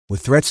With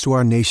threats to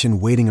our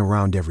nation waiting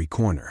around every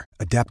corner,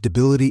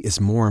 adaptability is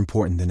more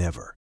important than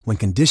ever. When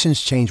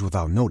conditions change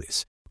without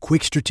notice,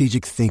 quick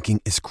strategic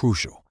thinking is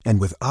crucial.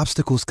 And with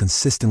obstacles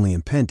consistently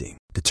impending,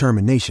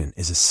 determination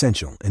is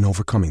essential in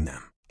overcoming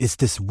them. It's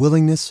this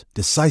willingness,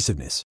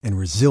 decisiveness, and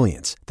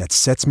resilience that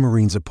sets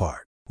Marines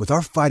apart. With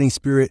our fighting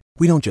spirit,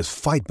 we don't just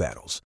fight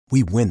battles,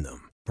 we win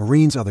them.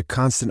 Marines are the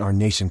constant our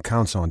nation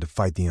counts on to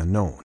fight the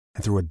unknown.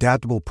 And through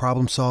adaptable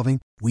problem solving,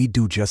 we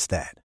do just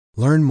that.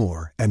 Learn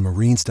more at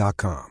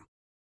marines.com.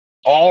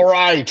 All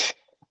right,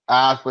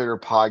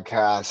 Athletor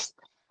Podcast.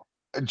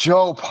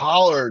 Joe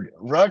Pollard,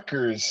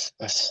 Rutgers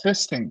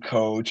assistant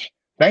coach.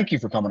 Thank you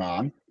for coming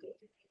on.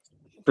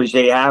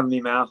 Appreciate you having me,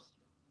 Mal.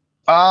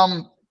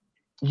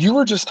 You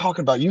were just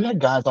talking about you had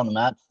guys on the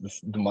mat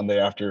the Monday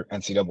after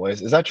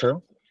NCAAs. Is that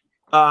true?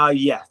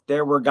 Yeah,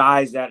 there were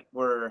guys that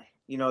were,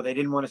 they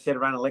didn't want to sit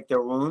around and lick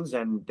their wounds,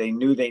 and they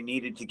knew they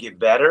needed to get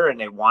better, and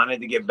they wanted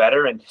to get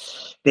better, and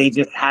they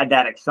just had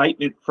that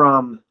excitement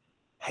from,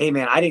 hey,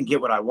 man, I didn't get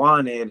what I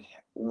wanted.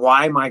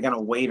 Why am I going to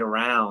wait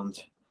around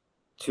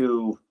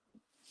to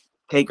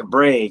take a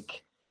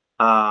break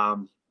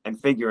and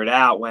figure it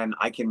out when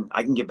I can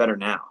get better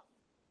now?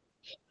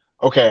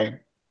 Okay.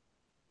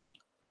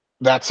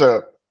 That's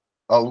a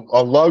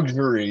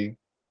luxury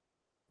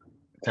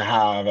to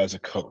have as a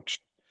coach.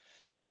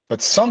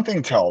 But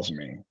something tells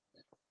me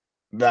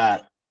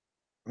that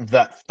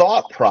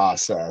thought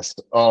process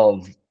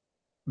of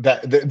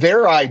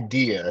their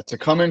idea to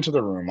come into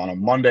the room on a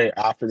Monday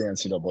after the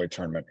NCAA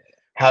tournament,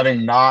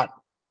 having not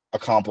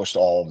accomplished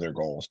all of their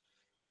goals,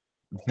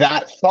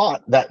 that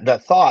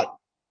thought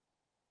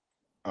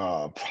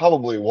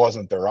probably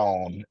wasn't their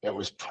own. It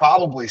was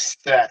probably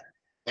set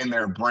in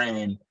their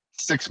brain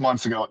 6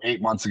 months ago,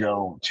 8 months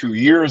ago, 2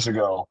 years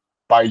ago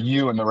by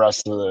you and the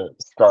rest of the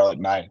Scarlet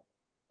Knight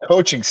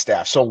coaching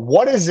staff. So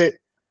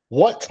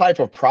what type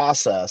of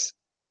process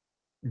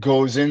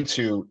goes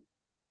into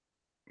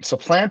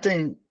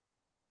supplanting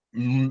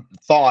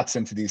thoughts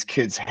into these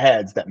kids'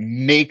 heads that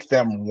make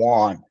them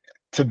want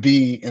to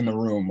be in the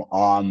room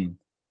on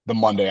the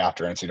Monday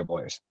after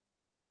NCAAs?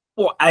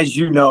 Well, as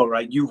you know,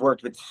 right, you've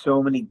worked with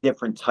so many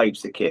different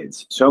types of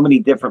kids, so many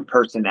different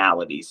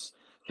personalities,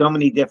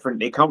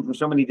 they come from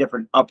so many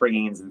different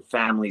upbringings and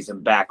families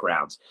and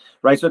backgrounds,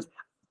 right? So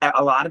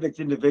a lot of it's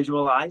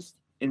individualized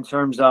in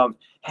terms of,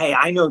 hey,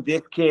 I know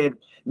this kid,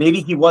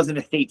 maybe he wasn't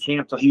a state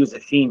champ till he was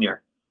a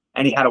senior,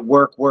 and he had to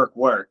work.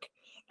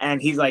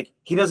 And he's like,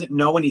 he doesn't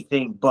know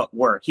anything but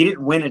work. He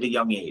didn't win at a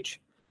young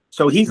age.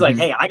 So he's like,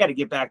 hey, I got to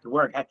get back to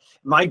work.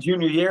 My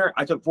junior year,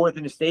 I took 4th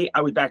in the state.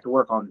 I was back to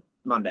work on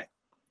Monday.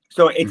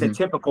 So it's a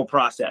typical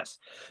process.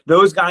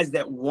 Those guys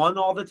that won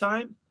all the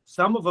time,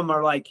 some of them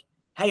are like,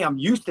 hey, I'm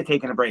used to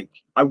taking a break.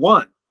 I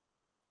won.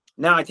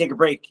 Now I take a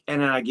break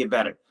and then I get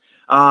better.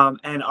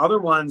 And other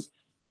ones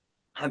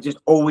have just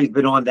always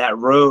been on that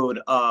road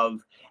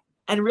of,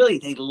 and really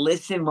they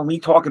listen when we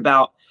talk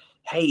about,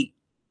 hey,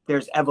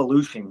 there's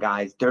evolution,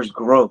 guys. There's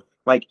growth.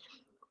 Like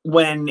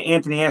when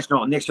Anthony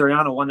Astronaut and Nick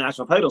Sirianni won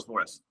national titles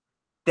for us,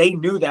 they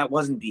knew that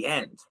wasn't the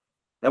end.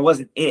 That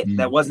wasn't it.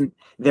 That wasn't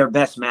their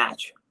best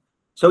match.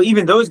 So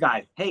even those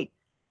guys, hey,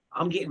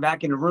 I'm getting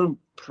back in the room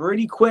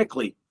pretty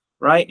quickly,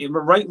 right?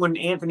 Right when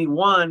Anthony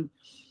won,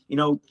 I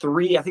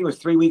think it was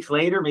 3 weeks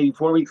later, maybe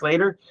 4 weeks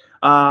later,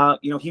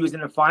 he was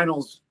in the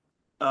finals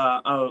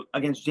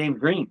against James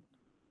Green,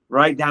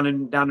 right down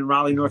in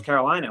Raleigh, North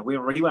Carolina.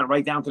 He went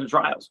right down to the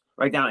trials,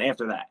 right down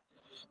after that,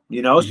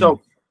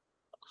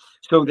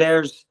 So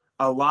there's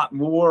a lot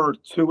more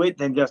to it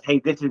than just, hey,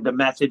 this is the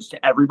message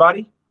to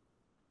everybody.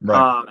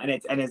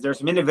 Right. And there's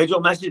some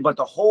individual message, but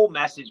the whole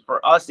message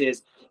for us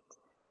is,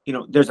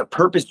 there's a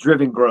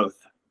purpose-driven growth,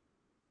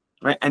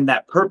 right? And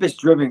that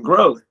purpose-driven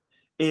growth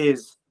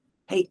is,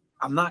 hey,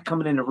 I'm not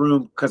coming in a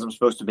room because I'm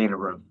supposed to be in a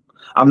room.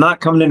 I'm not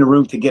coming in a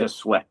room to get a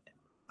sweat.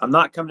 I'm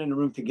not coming in a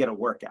room to get a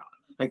workout.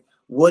 Like,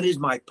 what is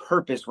my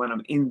purpose when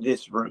I'm in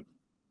this room?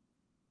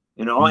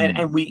 And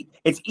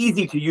it's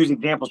easy to use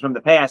examples from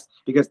the past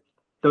because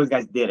those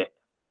guys did it.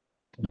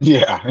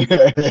 Yeah.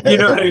 You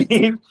know what I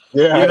mean?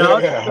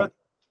 Yeah. So,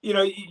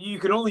 you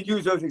can only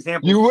use those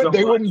examples.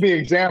 They wouldn't be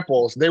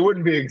examples. They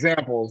wouldn't be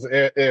examples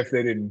if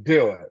they didn't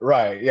do it.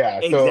 Right. Yeah.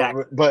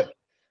 Exactly. So,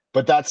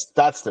 but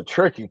that's the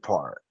tricky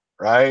part,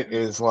 right?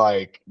 Is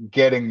like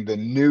getting the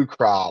new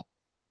crop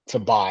to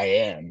buy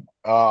in.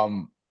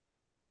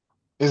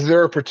 Is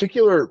there a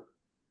particular,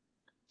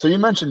 so you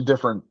mentioned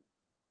different,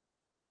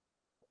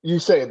 you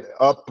say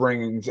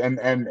upbringings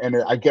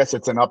and I guess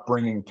it's an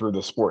upbringing through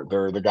the sport.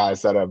 There are the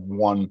guys that have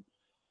won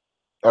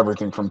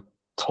everything from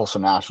Tulsa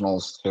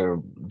Nationals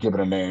to give it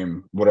a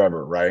name,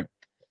 whatever, right?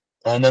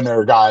 And then there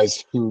are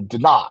guys who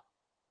did not,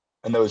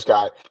 and those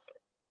guys,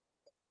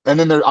 and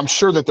then I'm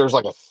sure that there's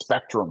like a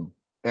spectrum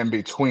in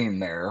between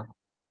there.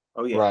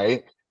 Oh yeah.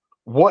 Right.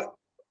 What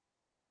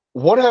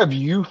have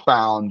you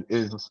found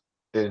is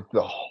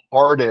the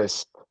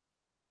hardest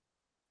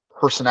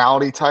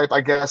personality type,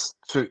 I guess,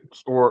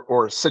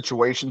 or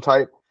situation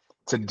type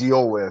to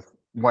deal with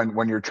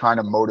when you're trying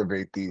to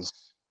motivate these?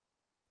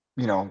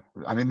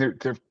 I mean,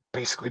 they're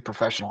basically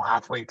professional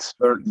athletes.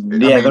 They're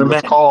let's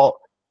men. call.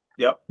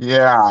 Yep.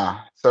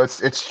 Yeah. So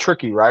it's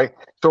tricky, right?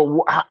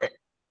 So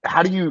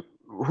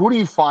who do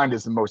you find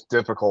is the most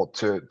difficult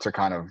to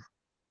kind of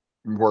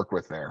work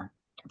with there?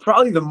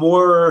 Probably the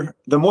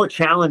more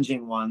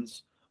challenging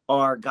ones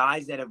are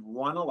guys that have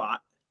won a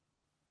lot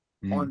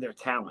on their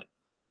talent.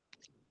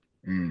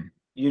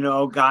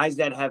 Guys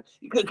that have,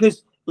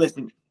 because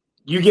listen,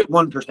 you get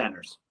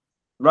 1%ers,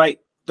 right?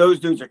 Those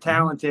dudes are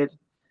talented.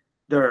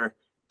 They're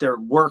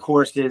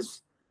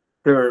workhorses.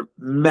 They're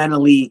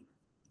mentally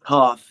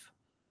tough.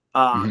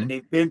 And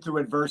they've been through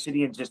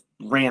adversity and just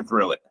ran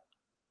through it.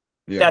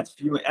 Yeah. That's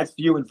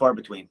few and far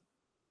between,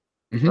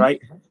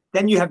 right?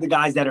 Then you have the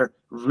guys that are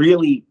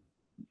really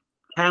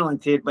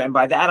talented, and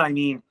by that I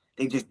mean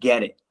they just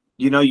get it.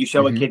 You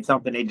show a kid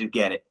something, they just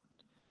get it,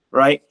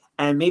 right?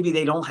 And maybe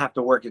they don't have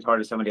to work as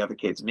hard as some of the other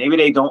kids. Maybe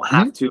they don't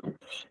have to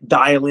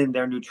dial in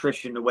their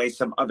nutrition the way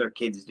some other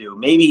kids do.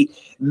 Maybe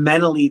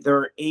mentally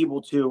they're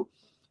able to,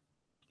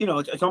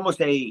 it's almost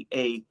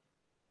an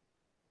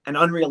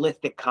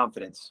unrealistic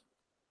confidence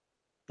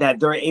that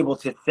they're able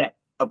to set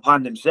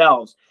upon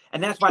themselves.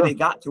 And that's why they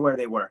got to where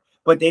they were.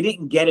 But they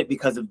didn't get it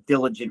because of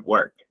diligent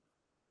work,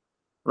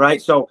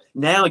 right? So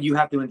now you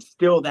have to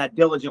instill that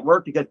diligent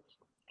work because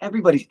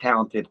everybody's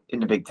talented in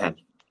the Big Ten.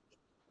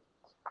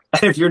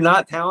 And if you're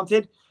not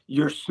talented,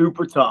 you're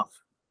super tough.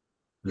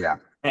 Yeah.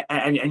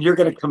 And you're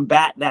going to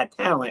combat that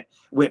talent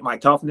with my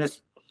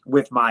toughness,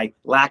 with my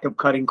lack of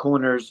cutting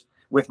corners,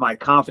 with my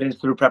confidence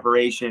through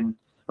preparation,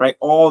 right?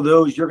 All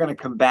those you're going to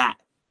combat.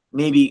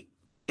 Maybe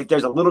if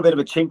there's a little bit of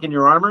a chink in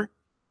your armor,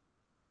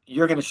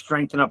 you're going to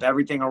strengthen up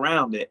everything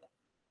around it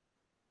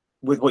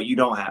with what you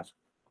don't have.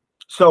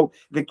 So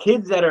the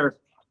kids that are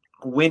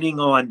winning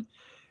on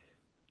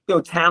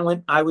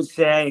talent, I would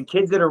say, and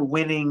kids that are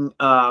winning,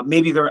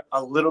 maybe they're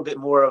a little bit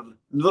more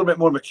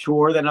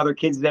mature than other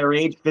kids their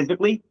age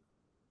physically,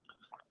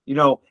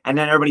 and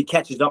then everybody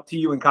catches up to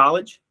you in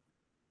college,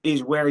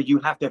 is where you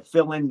have to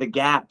fill in the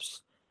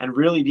gaps and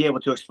really be able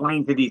to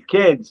explain to these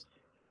kids,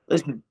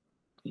 listen,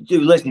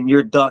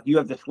 you're duck. You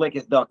have the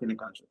slickest duck in the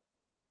country.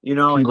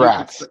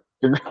 Congrats.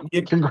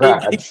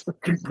 Congrats.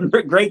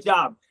 Great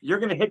job. You're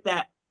going to hit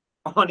that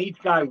on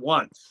each guy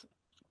once.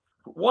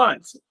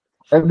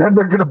 And then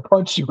they're going to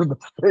punch you in the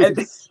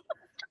face.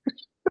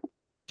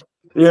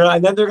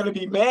 And then they're going to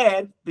be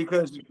mad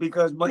because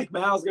Mike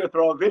Mal's going to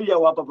throw a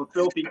video up of a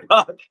filthy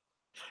duck.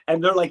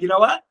 And they're like, you know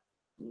what?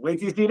 Wait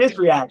till you see this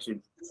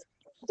reaction.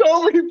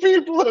 So many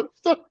people.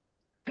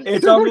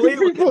 It's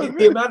unbelievable.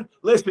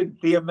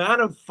 The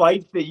amount of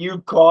fights that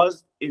you've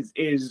caused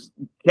is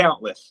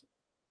countless.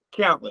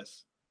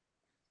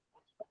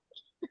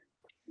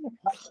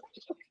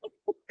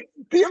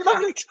 The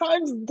amount of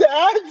times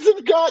dads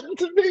have gotten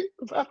to me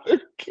about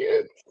their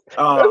kids.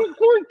 And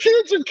poor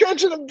kids are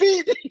catching a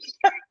beat.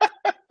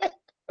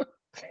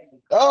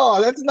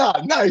 Oh, that's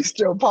not nice,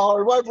 Joe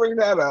Pollard. Why bring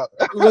that up?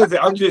 Listen,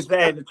 I'm just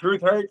saying the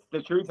truth hurts.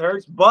 The truth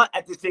hurts, but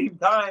at the same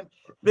time,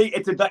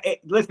 it's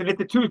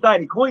a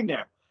two-sided coin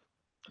there.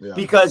 Yeah.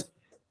 Because,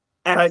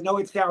 and I know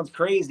it sounds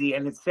crazy,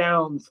 and it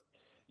sounds,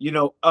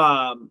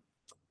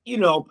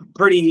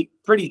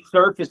 pretty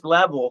surface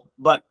level,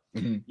 but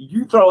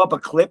you throw up a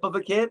clip of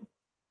a kid,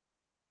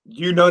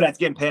 that's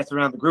getting passed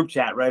around the group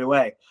chat right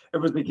away.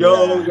 Everyone's like,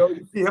 yo,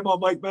 you see him on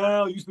Mike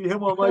Mal? You see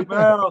him on Mike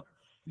Mal?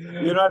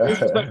 You know what I mean?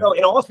 So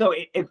it also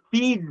it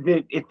feeds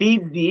the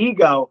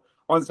ego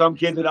on some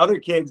kids, and other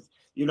kids,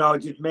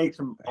 it just makes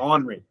them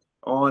ornery.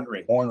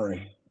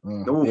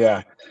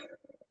 Yeah,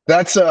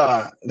 that's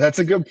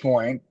a good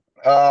point.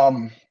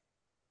 All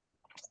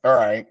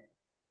right.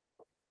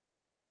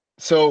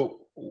 So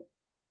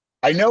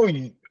I know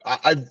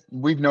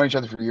we've known each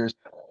other for years.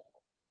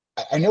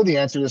 I know the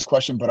answer to this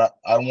question, but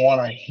I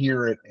want to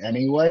hear it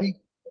anyway.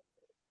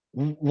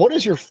 What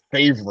is your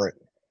favorite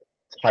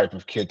type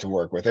of kid to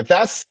work with? If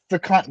that's the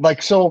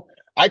so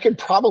I could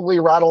probably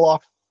rattle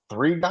off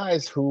 3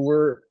 guys who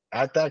were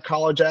at that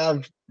College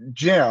Ave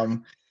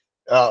gym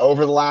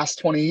over the last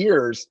 20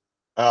 years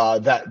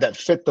that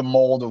fit the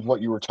mold of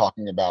what you were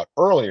talking about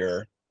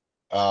earlier.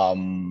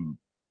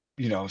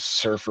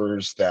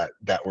 Surfers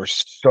that were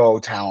so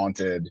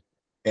talented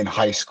in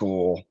high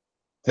school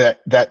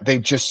that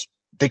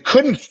they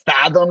couldn't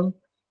fathom,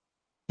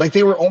 like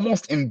they were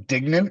almost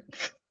indignant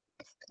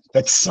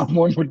that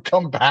someone would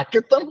come back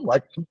at them.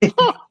 Like,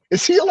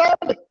 is he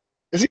allowed?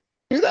 Is he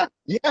do that?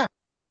 Yeah.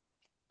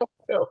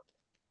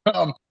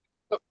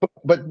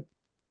 But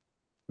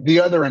the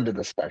other end of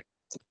the spectrum,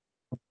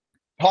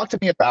 talk to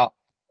me about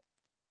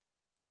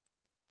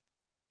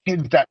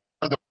kids that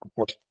are the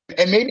workforce,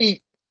 and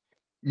maybe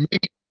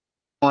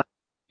not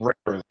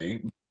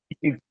regularly.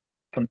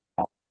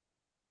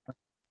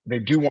 They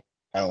do want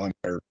to dial in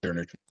their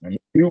nutrition, and they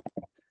do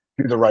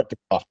do the right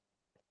stuff.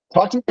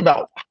 Talk to me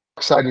about how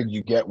excited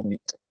you get when you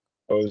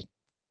expose.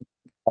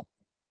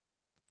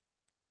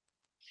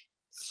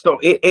 So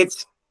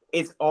it's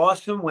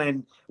awesome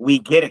when we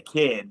get a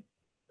kid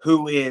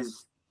who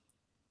is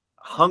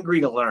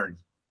hungry to learn,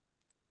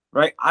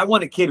 right? I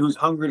want a kid who's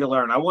hungry to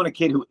learn. I want a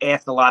kid who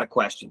asks a lot of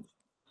questions,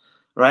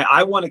 right?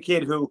 I want a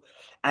kid who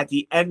at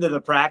the end of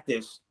the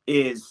practice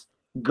is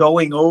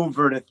going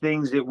over the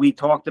things that we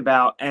talked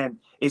about and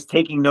is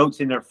taking notes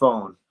in their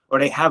phone, or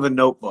they have a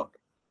notebook,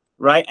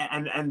 right?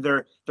 And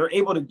they're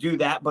able to do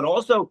that. But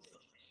also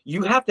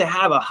you have to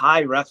have a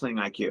high wrestling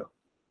IQ,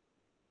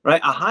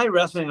 right? A high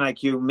wrestling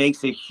IQ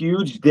makes a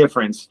huge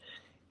difference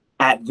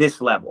at this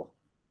level,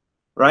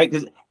 right?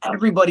 Because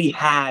everybody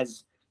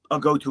has a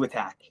go-to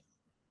attack.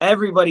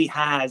 Everybody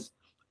has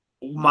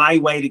my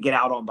way to get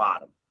out on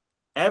bottom.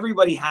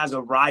 Everybody has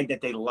a ride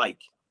that they like,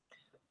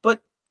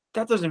 but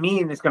that doesn't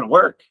mean it's going to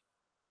work,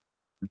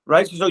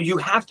 right? So you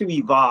have to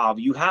evolve.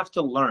 You have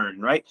to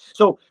learn, right?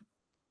 So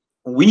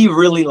we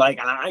really like,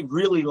 and I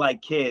really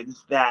like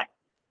kids that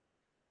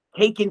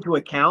take into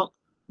account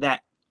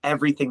that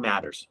everything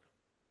matters.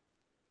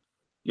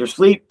 Your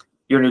sleep,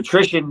 your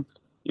nutrition,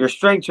 your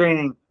strength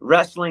training,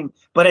 wrestling.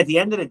 But at the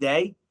end of the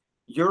day,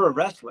 you're a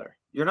wrestler.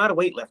 You're not a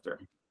weightlifter.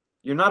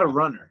 You're not a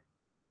runner,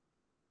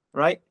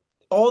 right?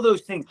 All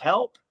those things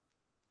help,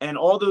 and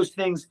all those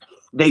things,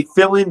 they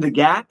fill in the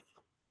gap.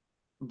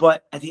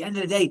 But at the end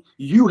of the day,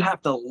 you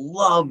have to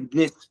love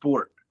this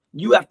sport.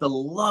 You have to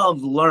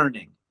love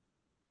learning,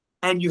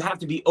 and you have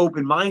to be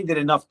open-minded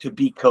enough to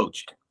be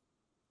coached.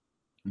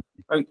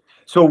 Right?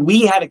 So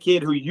we had a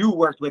kid who you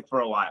worked with for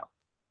a while,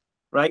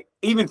 right?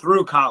 Even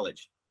through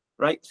college,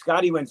 right?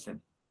 Scotty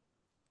Winston.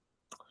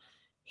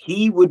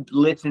 He would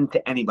listen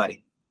to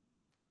anybody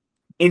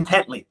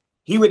intently.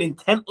 He would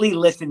intently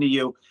listen to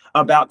you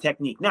about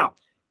technique. Now,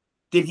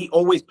 did he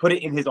always put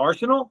it in his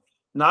arsenal?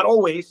 Not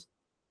always,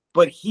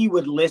 but he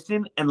would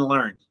listen and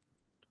learn,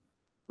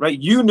 right?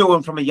 You knew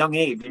him from a young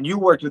age, and you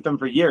worked with him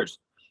for years,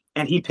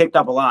 and he picked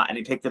up a lot, and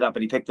he picked it up,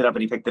 and he picked it up,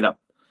 and he picked it up,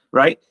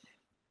 right?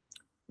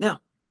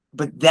 Now,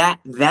 but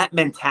that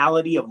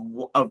mentality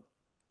of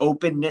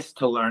openness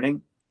to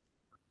learning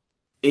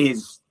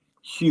is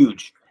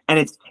huge,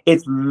 and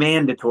it's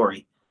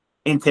mandatory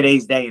in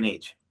today's day and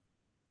age.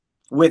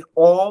 With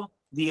all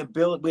the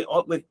ability,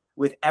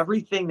 with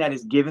everything that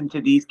is given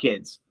to these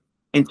kids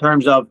in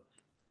terms of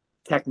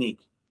technique,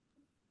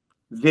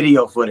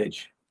 video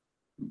footage,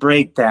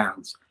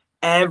 breakdowns,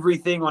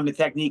 everything on the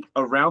technique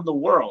around the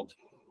world,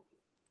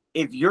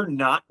 if you're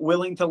not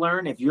willing to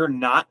learn, if you're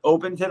not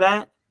open to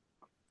that,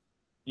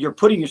 you're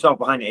putting yourself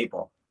behind the 8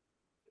 ball.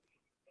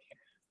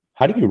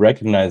 How do you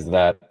recognize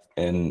that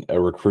in a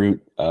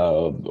recruit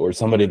or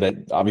somebody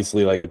that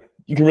obviously, like,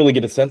 you can really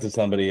get a sense of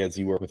somebody as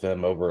you work with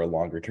them over a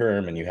longer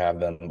term and you have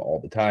them all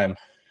the time?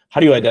 How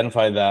do you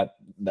identify that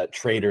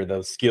trait or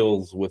those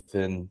skills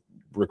within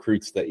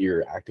recruits that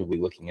you're actively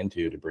looking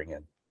into to bring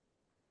in?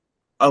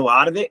 A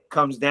lot of it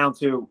comes down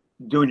to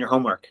doing your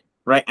homework,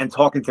 right? And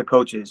talking to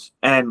coaches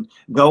and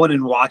going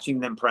and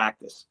watching them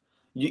practice.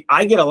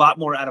 I get a lot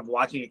more out of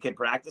watching a kid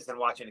practice than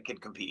watching a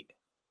kid compete.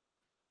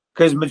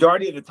 Because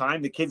majority of the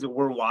time, the kids that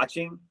we're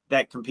watching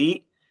that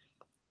compete,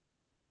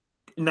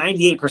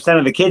 98%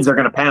 of the kids are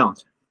going to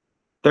pound.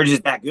 They're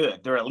just that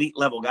good. They're elite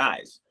level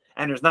guys.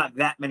 And there's not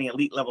that many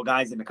elite level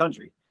guys in the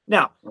country.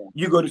 Now,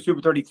 you go to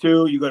Super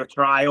 32, you go to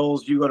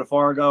trials, you go to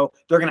Fargo,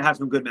 they're going to have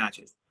some good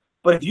matches.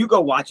 But if you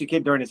go watch a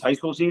kid during his high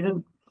school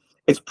season,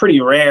 it's pretty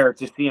rare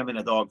to see him in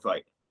a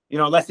dogfight. You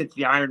know, unless it's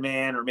the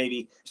Ironman or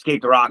maybe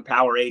Skate the Rock,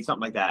 Powerade,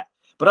 something like that.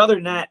 But other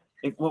than that,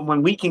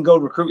 when we can go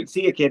recruit and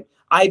see a kid,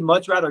 I'd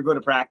much rather go to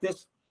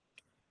practice.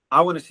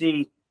 I want to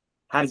see,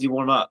 how does he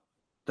warm up?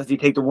 Does he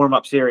take the warm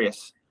up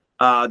serious?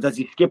 Does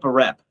he skip a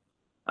rep?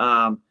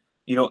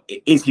 You know,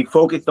 is he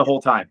focused the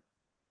whole time?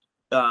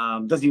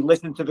 Does he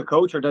listen to the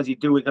coach, or does he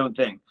do his own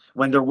thing?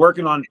 When they're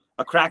working on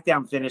a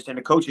crackdown finish and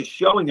the coach is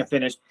showing a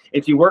finish,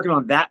 is he working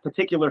on that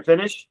particular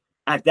finish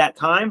at that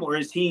time, or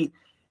is he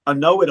a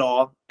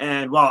know-it-all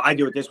and, well, I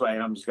do it this way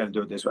and I'm just going to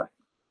do it this way?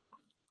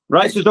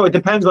 Right? So it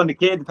depends on the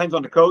kid, depends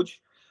on the coach.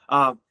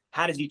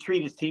 How does he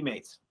treat his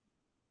teammates?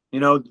 You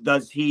know,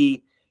 does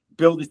he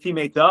build his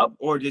teammates up,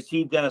 or does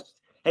he just,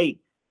 hey,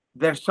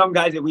 there's some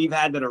guys that we've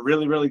had that are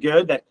really, really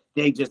good that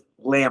they just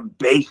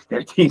lambaste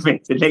their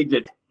teammates and they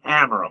just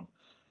hammer them.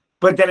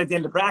 But then at the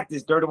end of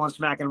practice, they're the ones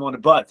smacking them on the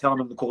butt, telling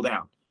them to cool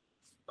down.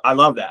 I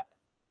love that.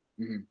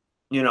 Mm-hmm.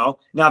 You know,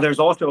 now there's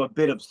also a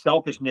bit of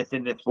selfishness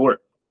in this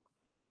sport,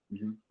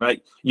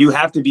 right? You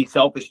have to be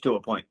selfish to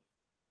a point,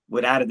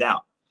 without a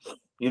doubt.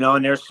 You know,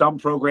 and there's some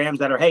programs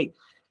that are, hey,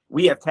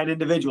 we have 10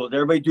 individuals.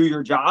 Everybody do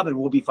your job and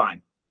we'll be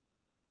fine.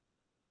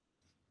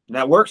 And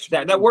that works.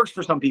 That works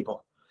for some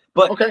people.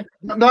 But okay,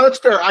 no, that's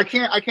fair. I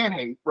can't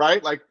hate,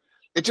 right? Like,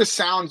 it just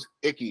sounds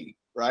icky,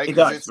 right? It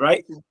does,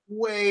 right? It's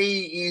way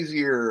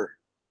easier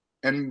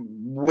and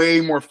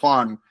way more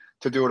fun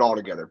to do it all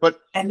together.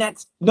 But and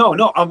that's no,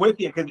 I'm with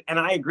you, and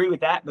I agree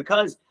with that,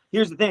 because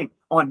here's the thing: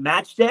 on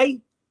match day,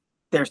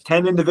 there's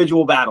 10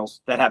 individual battles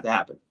that have to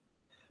happen.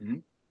 Mm-hmm.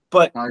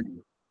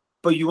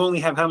 But you only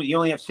have how many? You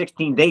only have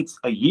 16 dates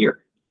a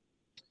year.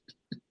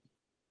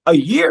 A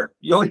year,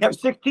 you only have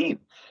 16.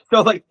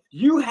 So like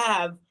you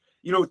have,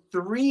 you know,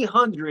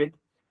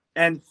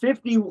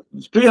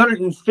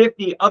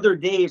 350 other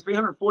days,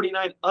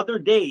 349 other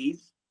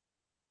days.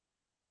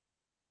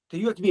 So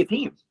you have to be a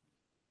team.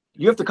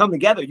 You have to come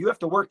together. You have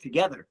to work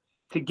together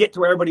to get to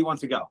where everybody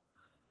wants to go.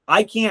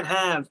 I can't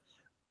have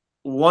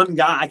one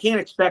guy. I can't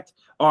expect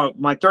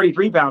my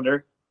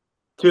 33-pounder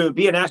to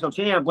be a national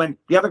champ when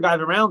the other guys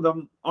around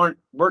them aren't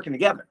working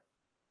together.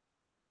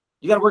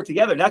 You got to work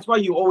together. That's why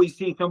you always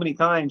see so many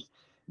times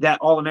that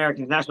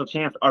All-Americans, national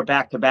champs are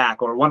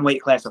back-to-back or one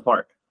weight class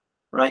apart,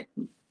 right?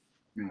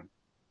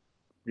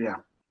 Yeah.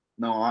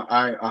 No,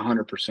 I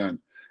 100%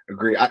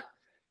 agree.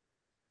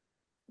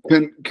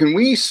 Can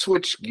we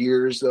switch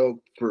gears though?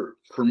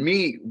 For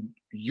me,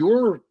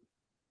 can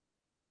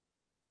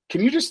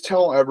you just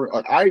tell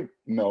everyone? I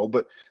know,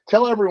 but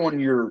tell everyone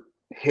your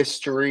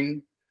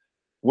history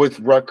with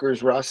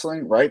Rutgers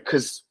wrestling, right?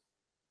 Because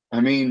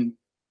I mean,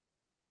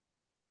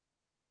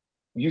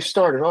 you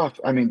started off.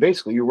 I mean,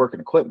 basically, you're working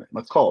equipment.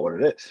 Let's call it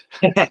what it is.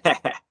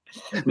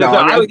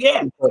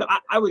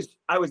 I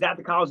was at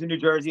the college in New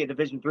Jersey, a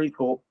Division III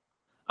school,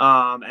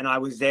 and I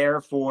was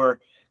there for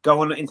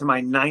going into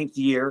my 9th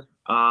year.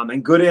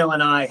 And Goodale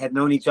and I had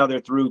known each other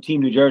through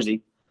Team New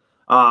Jersey.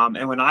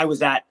 And when I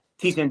was at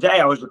TCNJ,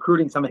 I was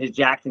recruiting some of his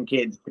Jackson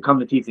kids to come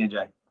to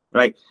TCNJ,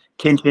 right?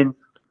 Kinchin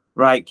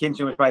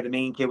was probably the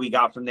main kid we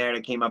got from there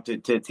that came up to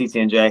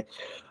TCNJ.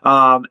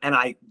 And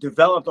I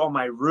developed all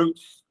my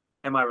roots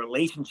and my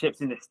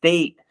relationships in the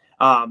state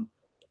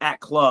at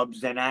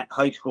clubs and at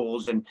high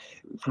schools and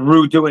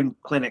through doing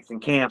clinics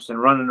and camps and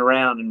running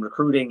around and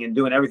recruiting and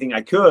doing everything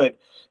I could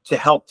to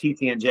help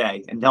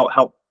TCNJ and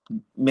help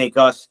make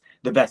us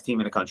the best team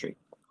in the country.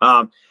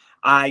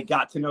 I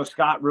got to know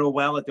Scott real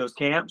well at those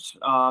camps,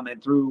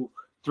 and through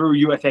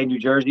USA New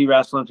Jersey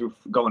wrestling, through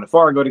going to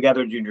Fargo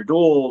together, junior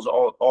duels,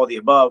 all the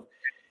above.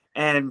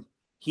 And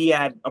he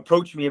had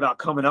approached me about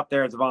coming up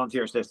there as a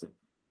volunteer assistant.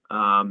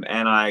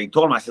 And I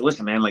told him, I said,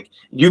 listen, man, like,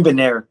 you've been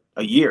there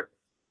a year.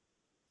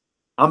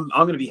 I'm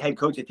going to be head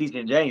coach at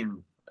TCNJ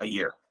in a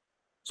year.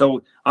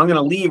 So I'm going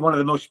to leave one of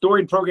the most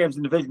storied programs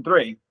in Division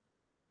III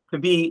to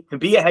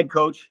be a head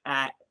coach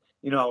at,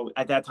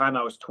 at that time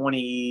I was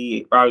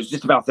 20, or I was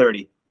just about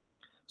 30.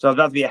 So I was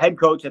about to be a head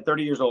coach at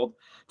 30 years old,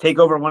 take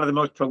over one of the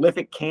most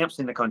prolific camps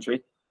in the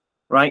country,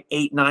 right?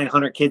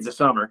 800-900 kids a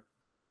summer.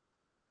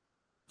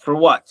 For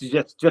what?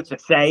 Just to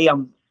say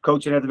I'm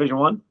coaching at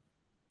Division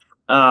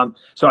I?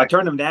 So I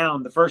turned him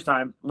down the first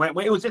time. When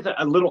it was just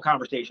a little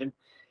conversation.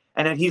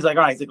 And then he's like,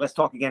 all right, let's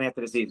talk again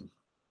after the season.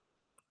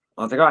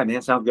 I was like, all right,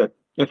 man, sounds good.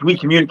 If we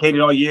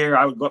communicated all year,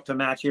 I would go up to a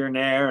match here and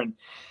there.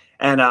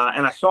 And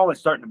I saw it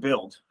starting to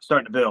build.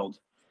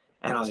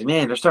 And I was like,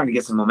 man, they're starting to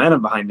get some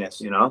momentum behind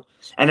this,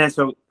 And then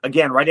so,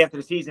 again, right after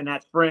the season,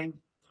 that spring,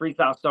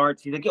 freestyle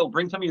starts. He's like, yo,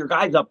 bring some of your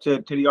guys up to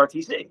the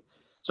RTC.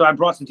 So I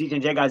brought some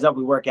TCNJ guys up.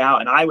 We work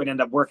out. And I would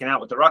end up working out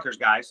with the Rutgers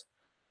guys.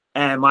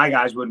 And my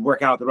guys would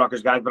work out with the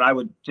Rutgers guys. But I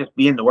would just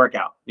be in the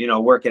workout,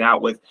 working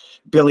out with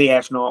Billy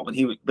Ashnault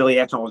when Billy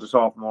Ashnault was a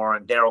sophomore,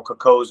 and Daryl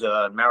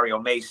Kokoza and Mario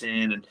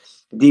Mason. And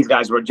these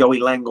guys were Joey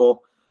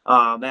Lengel,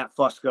 Matt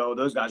Fusco.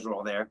 Those guys were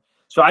all there.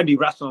 So I'd be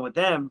wrestling with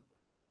them.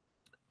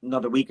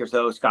 Another week or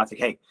so, Scott's like,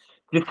 hey,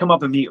 just come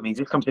up and meet with me.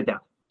 Just come sit down.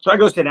 So I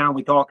go sit down,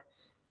 we talk,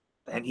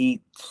 and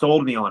he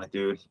sold me on it,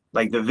 dude.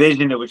 Like, the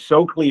vision, it was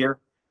so clear.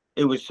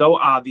 It was so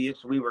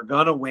obvious. We were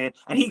going to win.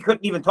 And he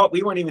couldn't even talk.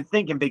 We weren't even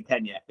thinking Big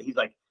Ten yet. But he's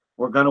like,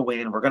 we're going to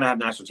win. We're going to have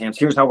national champs.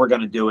 Here's how we're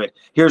going to do it.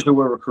 Here's who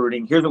we're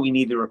recruiting. Here's what we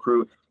need to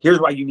recruit. Here's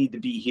why you need to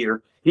be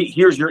here.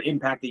 Here's your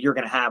impact that you're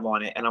going to have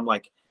on it. And I'm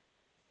like,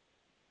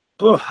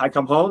 I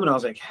come home, and I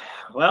was like,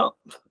 well,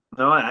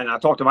 no, and I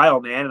talked to my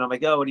old man, and I'm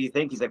like, oh, what do you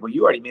think? He's like, well,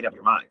 you already made up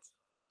your mind.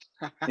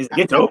 He's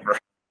like, it's over.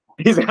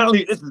 He's like,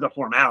 this is a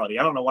formality.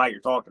 I don't know why you're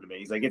talking to me.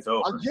 He's like, it's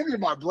over. I'll give you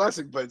my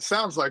blessing, but it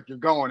sounds like you're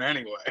going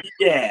anyway.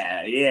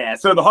 Yeah.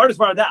 So the hardest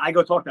part of that, I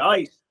go talk to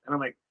Ice, and I'm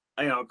like,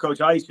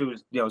 Coach Ice, who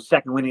was,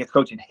 second winningest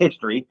coach in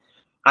history.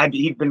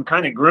 He'd been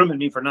kind of grooming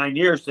me for 9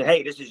 years to,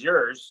 hey, this is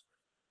yours.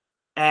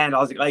 And I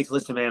was like, Ice,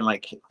 listen, man,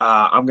 like,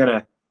 I'm going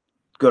to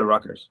go to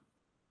Rutgers.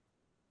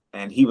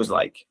 And he was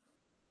like,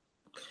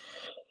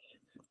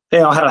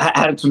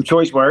 had some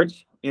choice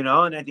words,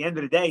 and at the end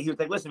of the day, he was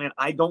like, listen, man,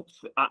 I don't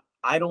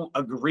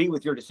agree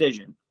with your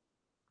decision,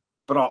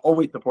 but I'll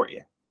always support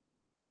you,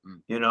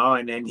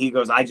 and then he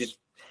goes, I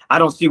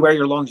don't see where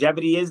your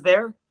longevity is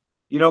there,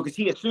 because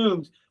he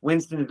assumes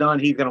Winston's done,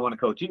 he's going to want to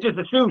coach. He just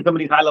assumes some of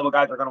these high-level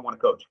guys are going to want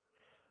to coach.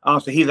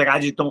 So he's like, I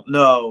just don't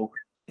know.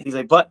 He's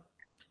like, I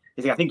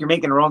think you're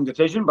making the wrong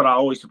decision, but I'll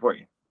always support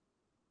you.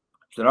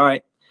 I said, all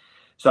right.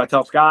 So I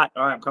tell Scott,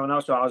 all right, I'm coming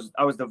out. So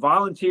I was the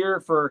volunteer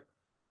for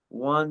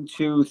I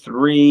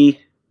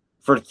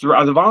was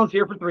a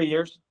volunteer for 3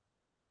 years.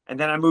 And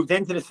then I moved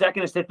into the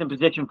second assistant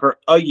position for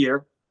a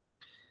year.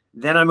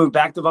 Then I moved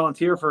back to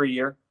volunteer for a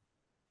year.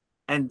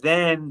 And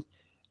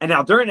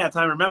now during that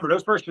time, remember,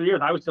 those first 3 years,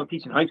 I was still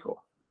teaching high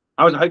school.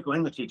 I was a high school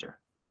English teacher.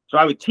 So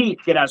I would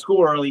teach, get out of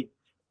school early,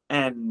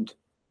 and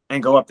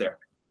go up there.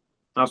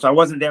 So I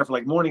wasn't there for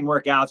like morning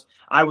workouts.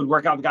 I would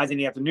work out with guys in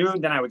the afternoon.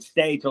 Then I would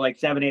stay till like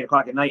 7, 8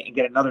 o'clock at night and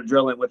get another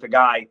drill in with a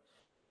guy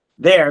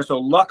there. So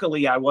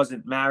luckily I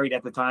wasn't married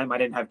at the time. I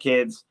didn't have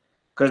kids,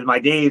 because my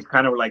days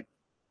kind of were like,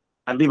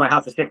 I'd leave my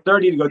house at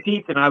 6:30 to go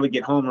teach, and I would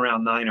get home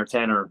around 9 or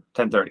 10 or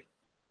 10:30.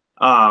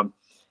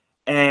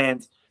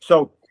 And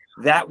so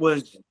that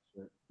was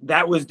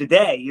that was the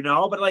day, you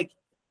know. But like,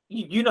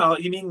 you know,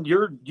 you mean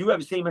you have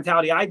the same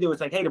mentality I do.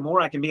 It's like, hey, the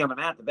more I can be on the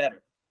mat, the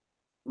better,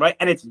 right?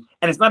 And it's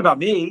not about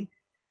me.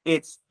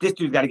 It's this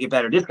dude's got to get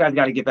better. This guy's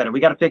got to get better. We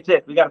got to fix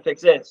this. We got to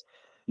fix this,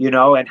 you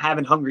know. And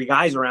having hungry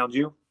guys around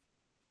you,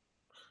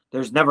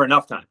 there's never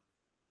enough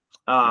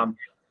time.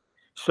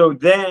 So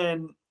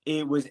then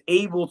it was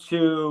able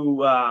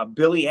to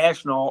Billy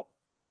Ashnault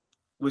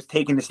was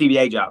taking the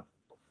CBA job,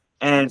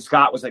 and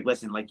Scott was like,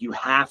 listen, like, you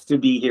have to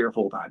be here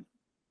full time.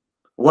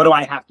 What do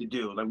I have to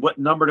do? Like, what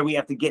number do we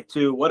have to get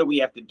to? What do we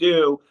have to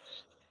do?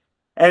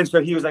 And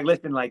so he was like,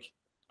 listen, like,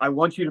 I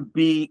want you to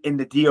be in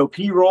the DOP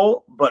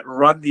role, but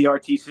run the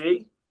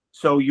RTC.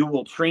 So you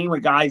will train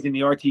with guys in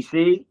the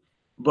RTC,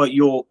 but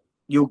you'll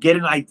get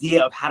an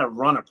idea of how to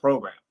run a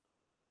program,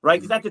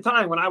 right? Because at the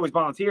time when I was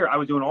volunteer, I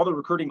was doing all the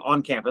recruiting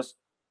on campus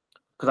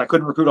because I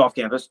couldn't recruit off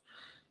campus.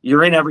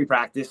 You're in every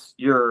practice.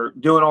 You're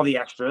doing all the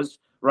extras,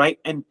 right?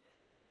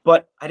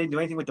 But I didn't do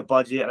anything with the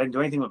budget. I didn't do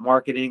anything with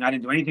marketing. I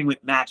didn't do anything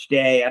with match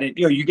day. I didn't,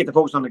 you know, you get to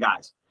focus on the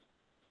guys.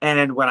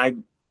 And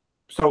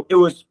so it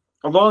was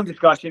a long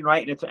discussion,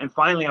 right? And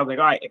finally I was like,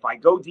 all right, if I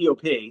go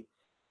DOP,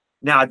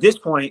 now at this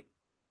point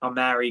I'm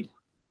married,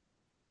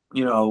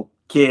 you know,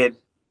 kid,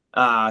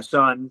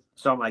 son.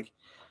 So I'm like,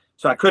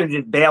 so I couldn't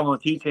just bail on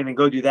teaching and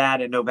go do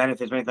that and no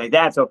benefits or anything like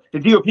that. So the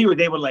DOP was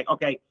able to like,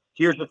 okay,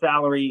 here's the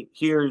salary,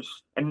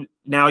 and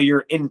now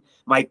you're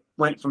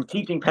went from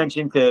teaching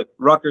pension to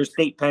Rutgers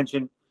state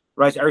pension,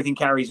 right? So everything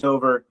carries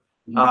over,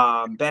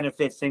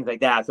 benefits, things like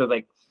that. So it's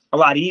like a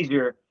lot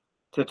easier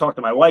to talk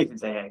to my wife and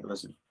say, hey,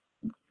 listen,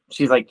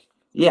 she's like,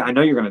 yeah, I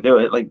know you're going to do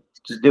it. Like,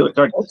 just do it.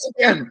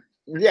 Again,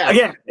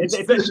 I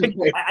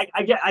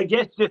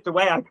guess just the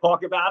way I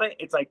talk about it,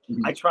 it's like,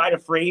 I try to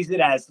phrase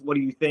it as, what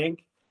do you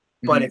think?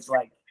 But it's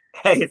like,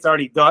 hey, it's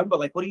already done. But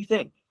like, what do you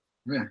think?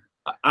 Yeah.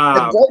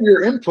 And all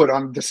your input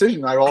on the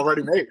decision I've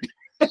already made.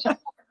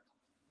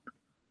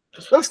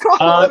 Let's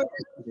call it,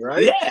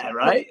 right? Yeah,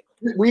 right.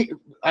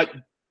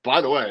 By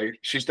the way,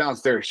 she's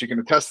downstairs. She can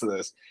attest to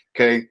this.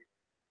 Okay,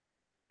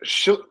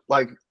 she'll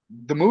like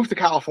the move to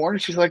California.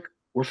 She's like,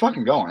 "We're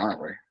fucking going,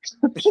 aren't we?"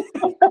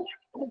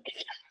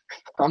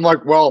 I'm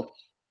like, "Well,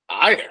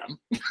 I am."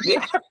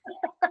 Yeah.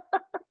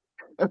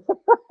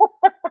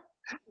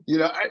 You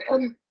know,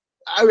 and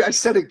I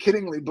said it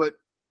kiddingly, but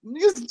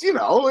you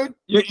know,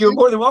 you're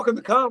more than welcome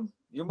to come.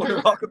 You're more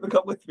than welcome to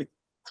come with me.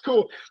 It's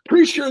cool.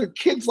 Pretty sure the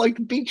kids like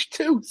the beach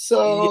too.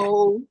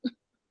 So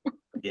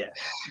yeah.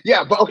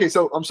 But okay.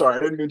 So I'm sorry,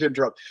 I didn't mean to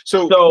interrupt.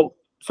 So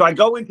I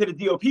go into the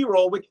DOP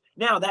role, which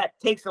now that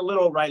takes a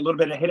little bit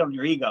of a hit on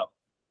your ego,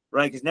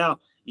 right? Because now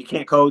you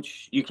can't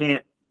coach, you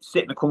can't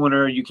sit in the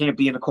corner, you can't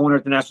be in the corner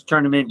at the national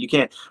tournament, you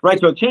can't, right?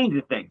 So it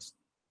changes things,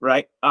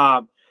 right?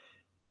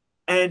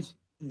 And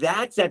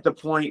that's at the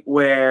point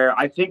where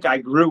I think I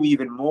grew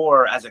even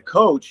more as a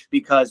coach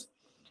because,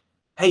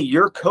 hey,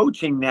 you're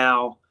coaching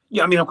now.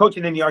 Yeah, I mean, I'm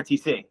coaching in the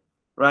RTC,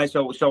 right?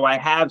 So I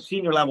have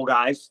senior level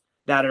guys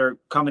that are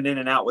coming in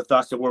and out with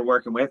us that we're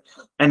working with.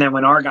 And then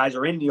when our guys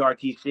are in the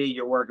RTC,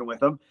 you're working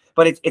with them.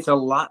 But it's a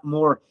lot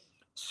more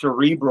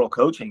cerebral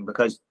coaching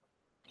because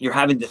you're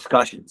having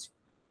discussions,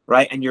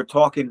 right? And you're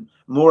talking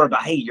more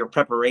about, hey, your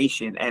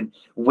preparation and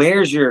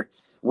where is your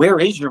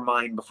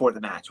mind before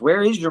the match?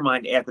 Where is your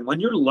mind after? When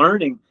you're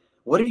learning,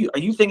 are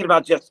you thinking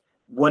about just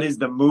what is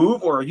the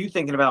move, or are you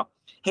thinking about,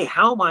 hey,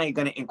 how am I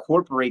going to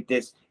incorporate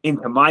this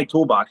into my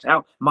toolbox?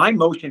 How my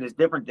motion is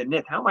different than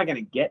this. How am I going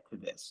to get to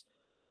this?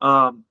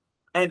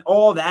 And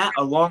all that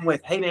along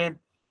with, hey man,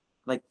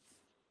 like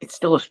it's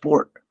still a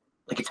sport.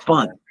 Like it's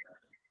fun.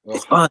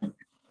 It's fun.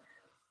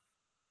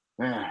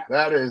 Man,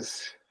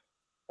 that's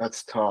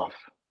tough.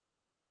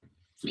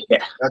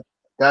 Yeah.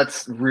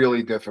 That's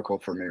really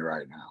difficult for me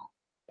right now.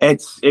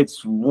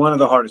 It's one of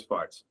the hardest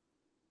parts.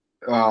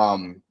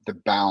 The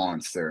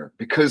balance there,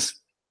 because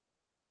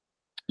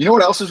you know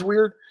what else is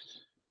weird?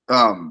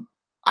 I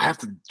have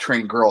to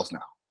train girls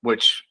now,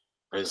 which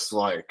is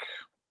like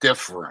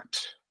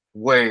different,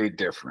 way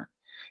different.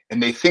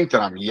 And they think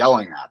that I'm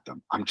yelling at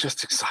them. I'm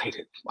just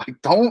excited. Like,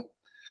 I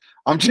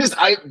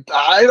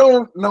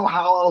don't know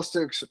how else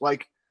to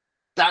like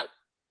that.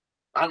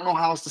 I don't know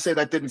how else to say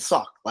that didn't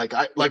suck. Like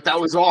that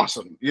was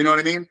awesome. You know what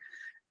I mean?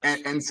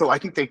 And so I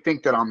think they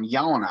think that I'm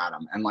yelling at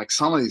them. And like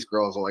some of these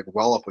girls are like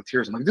well up with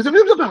tears. I'm like,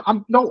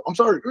 I'm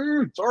sorry.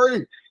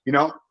 Sorry. You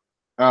know?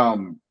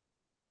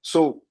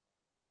 So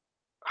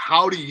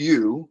how do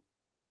you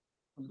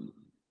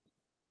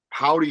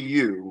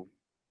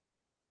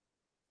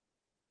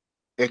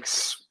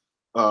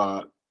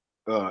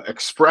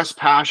express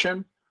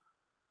passion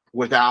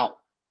without,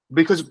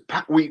 because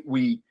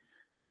we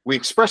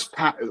express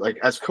like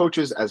as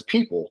coaches, as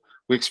people,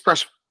 we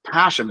express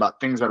passion about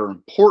things that are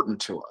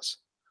important to us.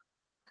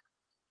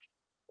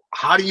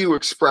 How do you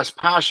express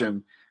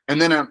passion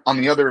and then on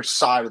the other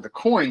side of the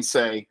coin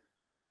say,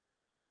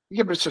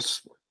 yeah, but it's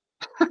just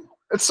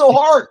it's so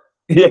hard.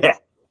 Yeah.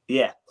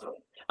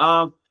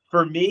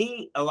 For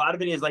me, a lot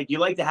of it is like you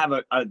like to have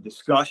a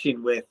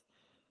discussion with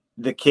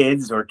the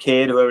kids or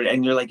kid, whoever,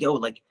 and you're like, yo,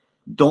 like,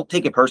 don't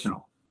take it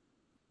personal.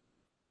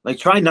 Like,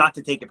 try not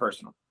to take it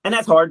personal. And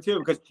that's hard too,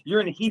 because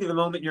you're in the heat of the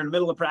moment. You're in the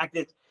middle of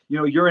practice. You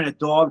know, you're in a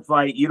dog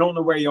fight. You don't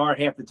know where you are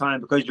half the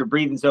time because you're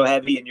breathing so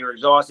heavy and you're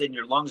exhausted and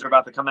your lungs are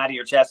about to come out of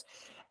your chest.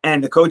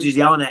 And the coach is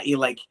yelling at you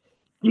like,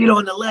 get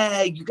on the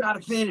leg. You got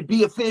to finish,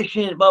 be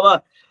efficient, blah, blah.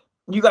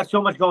 You got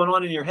so much going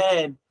on in your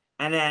head.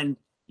 And then,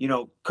 you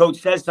know,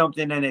 coach says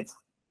something and it's,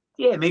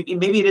 yeah,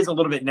 maybe it is a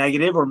little bit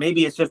negative, or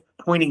maybe it's just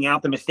pointing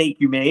out the mistake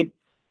you made.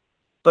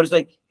 But it's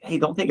like, hey,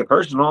 don't take it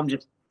personal. I'm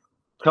just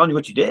telling you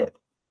what you did.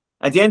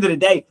 At the end of the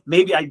day,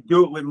 maybe I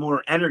do it with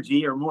more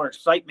energy or more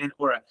excitement,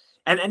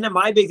 and then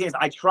my big thing is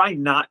I try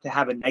not to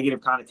have a negative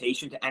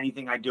connotation to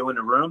anything I do in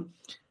the room,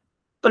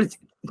 but it's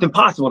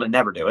impossible to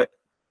never do it.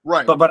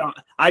 Right. But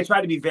I try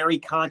to be very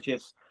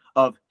conscious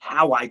of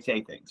how I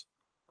say things.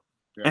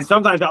 Yeah. And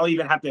sometimes I'll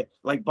even have to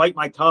like bite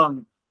my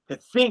tongue to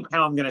think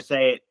how I'm going to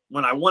say it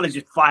when I want to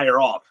just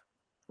fire off.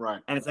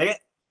 Right. And it's like,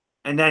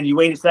 and then you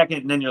wait a second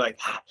and then you're like,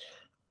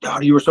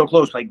 God, you were so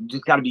close. Like, you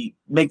just got to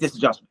make this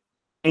adjustment.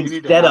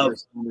 Instead of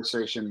this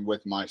conversation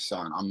with my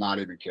son, I'm not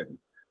even kidding.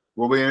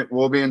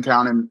 We'll be in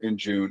town in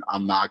June.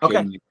 I'm not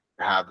kidding you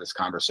to have this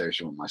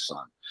conversation with my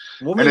son.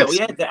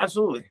 Yeah,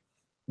 absolutely.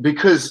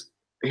 Because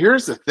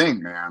here's the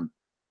thing, man.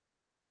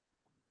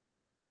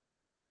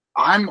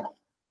 I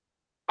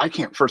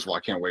can't. First of all, I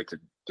can't wait to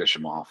dish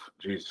him off.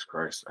 Jesus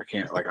Christ, I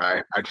can't. Like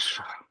I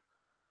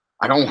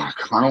don't want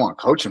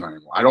to coach him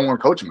anymore. I don't want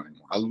to coach him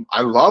anymore.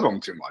 I love him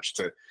too much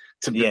to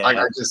be. Yeah. I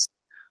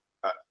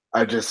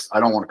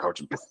don't want to coach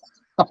him.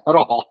 At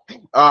all.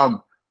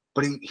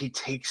 But he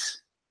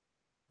takes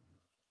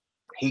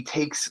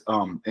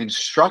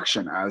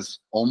instruction as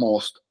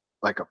almost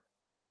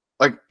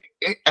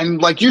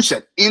and like you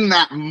said, in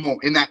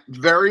that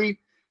very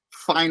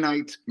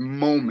finite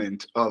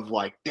moment of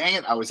like, dang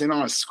it, I was in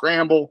on a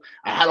scramble,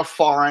 I had a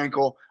far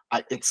ankle,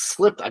 it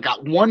slipped, I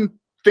got one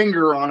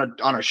finger on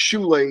a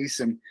shoelace,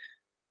 and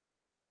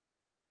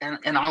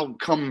I'll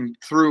come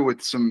through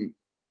with some,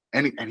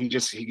 and he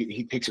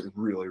takes it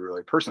really,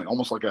 really personally,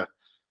 almost like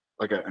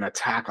an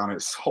attack on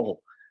his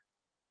soul.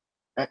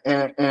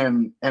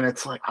 And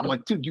it's like, I'm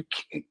like, dude, you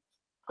can't,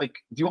 like,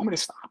 do you want me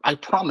to stop? I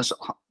promise,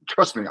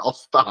 trust me, I'll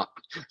stop.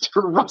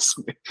 Trust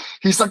me.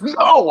 He's like,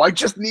 no, I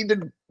just need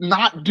to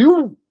not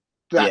do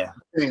that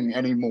thing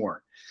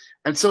anymore.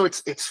 And so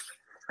it's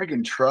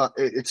friggin'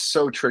 it's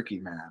so tricky,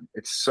 man.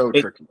 It's so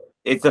tricky.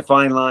 It's a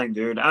fine line,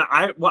 dude.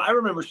 I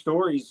remember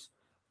stories.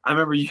 I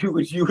remember you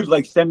would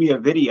like send me a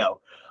video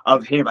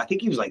of him. I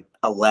think he was like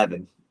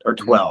 11 or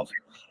 12. Mm-hmm.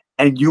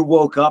 And you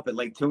woke up at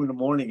like 2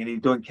 a.m. and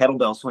he's doing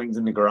kettlebell swings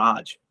in the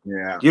garage.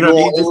 Yeah. You know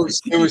what I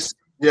It mean? was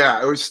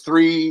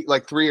 3 to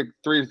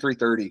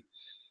 3:30.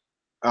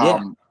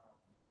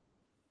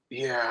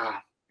 Yeah.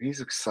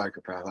 He's a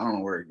psychopath. I don't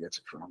know where he gets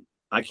it from.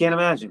 I can't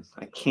imagine.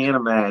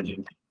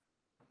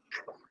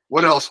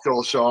 What else,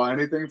 Joel Shaw?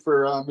 Anything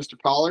for Mr.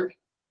 Pollard?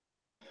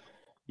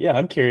 Yeah,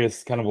 I'm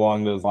curious, kind of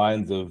along those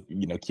lines of,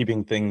 you know,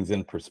 keeping things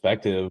in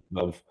perspective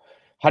of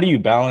how do you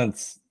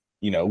balance,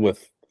 you know,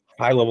 with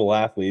high-level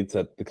athletes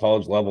at the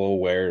college level,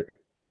 where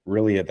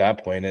really at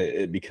that point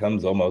it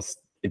becomes almost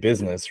a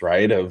business,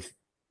 right? Of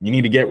you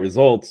need to get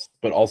results,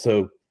 but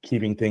also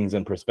keeping things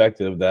in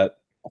perspective that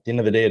at the end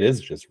of the day it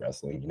is just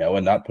wrestling, you know,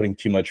 and not putting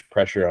too much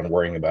pressure on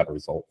worrying about a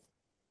result.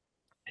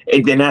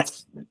 And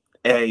that's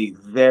a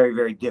very,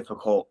 very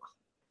difficult,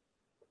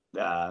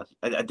 a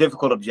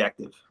difficult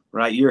objective,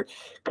 right?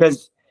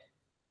 Because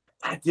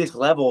at this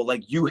level,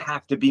 like, you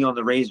have to be on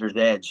the razor's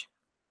edge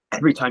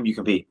every time you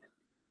compete.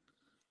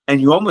 And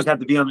you almost have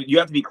to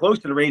be close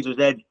to the razor's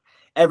edge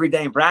every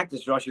day in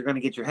practice, or else you're going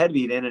to get your head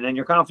beat in, and then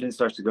your confidence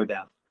starts to go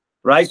down,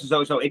 right?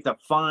 So it's a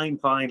fine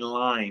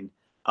line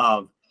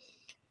of,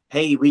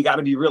 hey, we got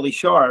to be really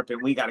sharp,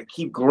 and we got to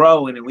keep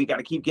growing, and we got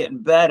to keep getting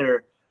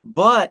better.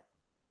 But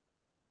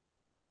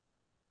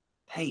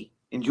hey,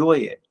 enjoy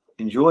it.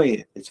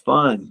 It's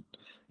fun,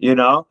 you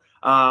know.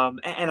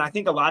 And I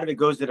think a lot of it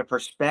goes to the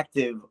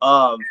perspective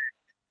of,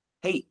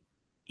 hey,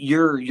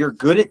 you're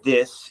good at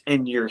this,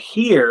 and you're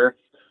here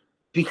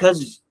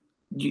because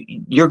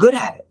you're good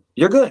at it.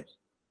 You're good.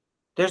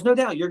 There's no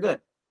doubt you're good.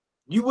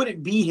 You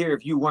wouldn't be here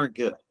if you weren't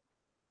good.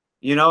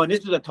 You know, and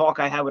this is a talk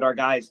I had with our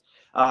guys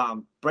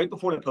right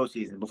before the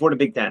postseason, before the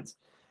Big Tens.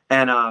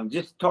 And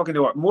just talking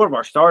to more of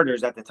our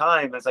starters at the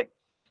time, I was like,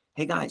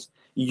 hey, guys,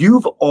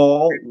 you've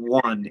all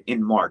won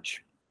in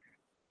March.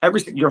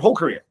 Your whole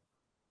career.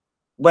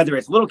 Whether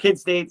it's little kid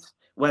states,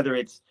 whether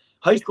it's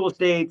high school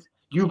states,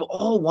 you've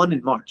all won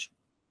in March.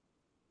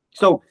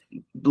 So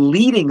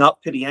leading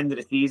up to the end of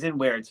the season,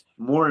 where it's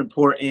more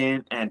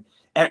important and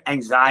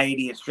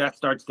anxiety and stress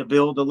starts to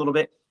build a little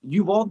bit,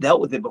 you've all dealt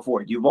with it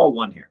before. You've all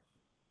won here.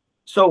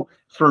 So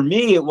for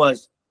me, it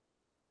was,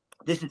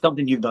 this is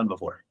something you've done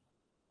before,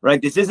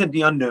 right? This isn't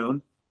the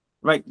unknown,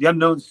 right? The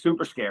unknown's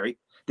super scary.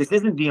 This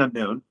isn't the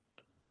unknown.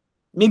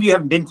 Maybe you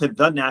haven't been to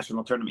the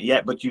national tournament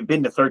yet, but you've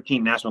been to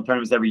 13 national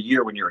tournaments every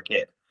year when you're a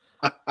kid.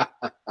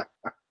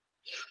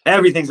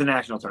 Everything's a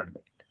national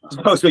tournament.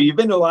 So you've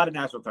been to a lot of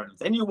national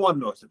tournaments, and you won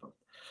most of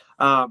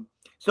them.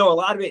 So a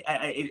lot of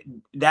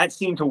that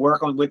seemed to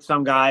work on with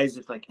some guys.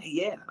 It's like, hey,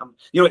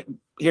 yeah,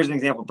 here's an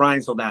example, Brian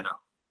Soldano,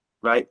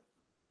 right?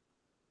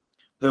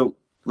 Who,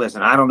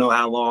 listen, I don't know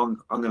how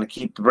long I'm going to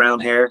keep the brown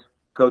hair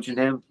coaching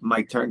him.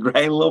 Might turn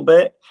gray a little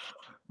bit,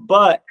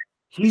 but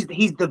he's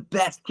the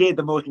best kid,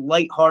 the most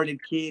lighthearted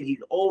kid.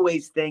 He's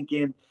always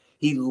thinking.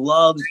 He's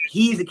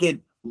a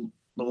kid who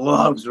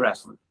loves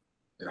wrestling.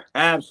 Yeah.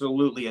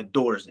 Absolutely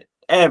adores it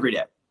every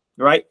day,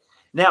 right?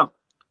 Now,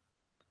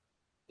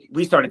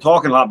 we started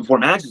talking a lot before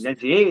matches,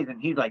 NCAAs, and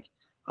he's like,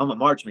 I'm a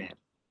March man.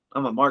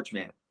 I'm a March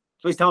man.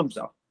 So he's telling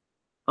himself,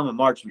 I'm a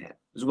March man.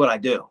 This is what I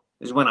do.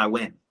 This is when I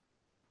win.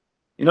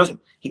 You know,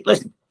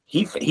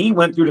 he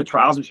went through the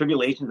trials and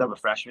tribulations of a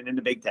freshman in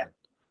the Big Ten.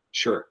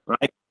 Sure.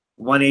 Right?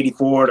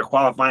 184 to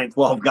qualifying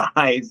 12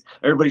 guys.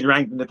 Everybody's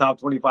ranked in the top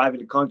 25 in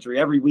the country.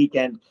 Every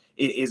weekend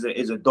is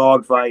a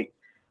dogfight.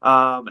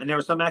 And there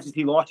were some matches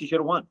he lost, he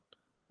should have won.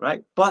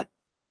 Right? But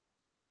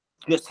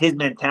just his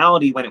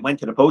mentality when it went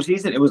to the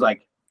postseason, it was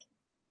like,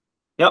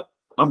 yep,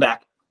 I'm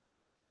back.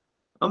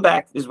 I'm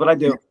back. This is what I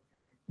do.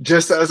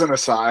 Just as an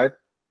aside,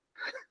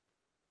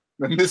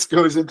 when this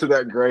goes into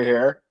that gray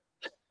hair,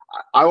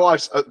 I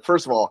watched,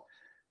 first of all,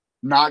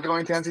 not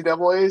going to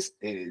NCAAs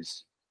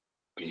is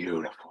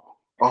beautiful.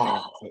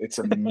 Oh, it's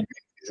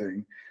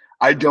amazing.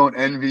 I don't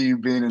envy you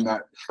being in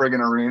that friggin'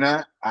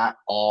 arena at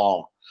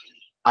all.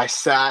 I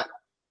sat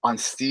on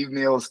Steve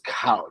Neal's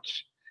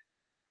couch.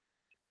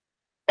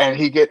 And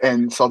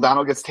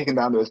Soldano gets taken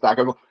down to his back.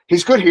 I go,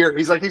 he's good here.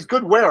 He's like, he's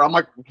good where? I'm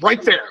like,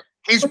 right there.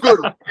 He's good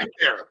right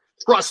there.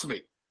 Trust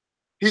me.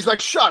 He's like,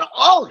 shut up.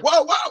 Oh,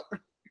 whoa.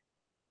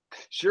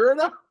 Sure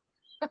enough.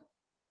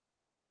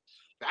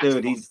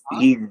 Dude, he's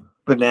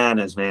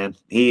bananas, man.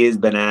 He is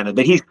bananas.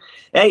 But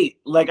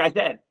like I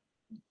said,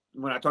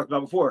 when I talked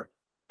about before,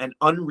 an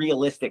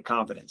unrealistic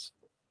confidence,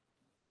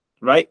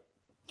 right?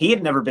 He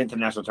had never been to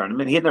the national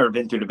tournament. He had never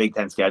been through the Big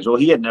Ten schedule.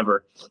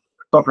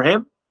 But for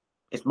him,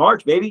 it's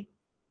March, baby.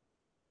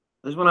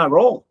 This is when I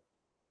roll.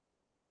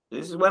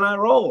 You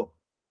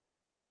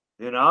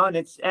know,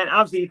 and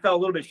obviously he fell a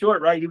little bit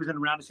short, right? He was in the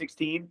round of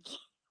 16.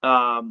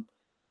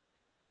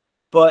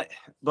 But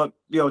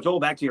Joel,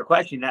 back to your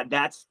question,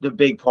 that's the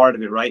big part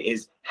of it, right?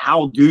 Is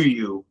how do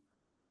you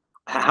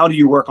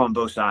work on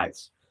both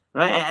sides,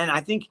 right? And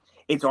I think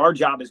it's our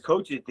job as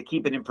coaches to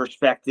keep it in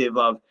perspective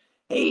of,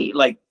 hey,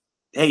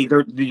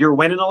 you're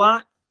winning a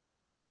lot.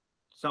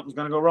 Something's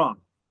gonna go wrong,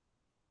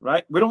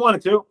 right? We don't want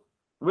it to.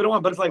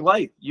 But it's like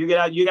life. You get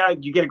out, you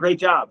get a great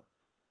job,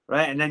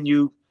 right? And then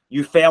you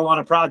fail on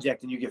a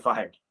project and you get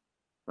fired,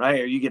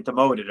 right? Or you get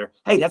demoted, or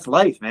hey, that's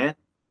life, man.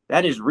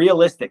 That is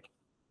realistic,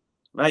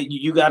 right?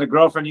 You got a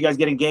girlfriend, you guys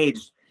get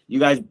engaged, you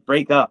guys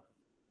break up.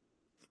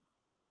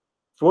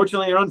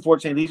 Fortunately or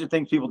unfortunately, these are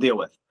things people deal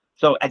with.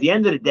 So at the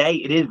end of the day,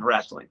 it is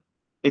wrestling.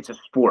 It's a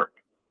sport.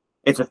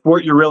 It's a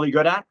sport you're really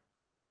good at.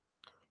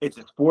 It's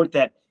a sport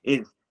that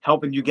is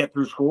helping you get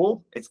through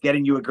school. It's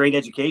getting you a great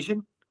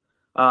education.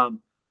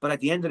 But at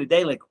the end of the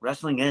day, like,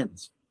 wrestling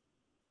ends.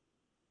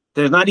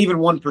 There's not even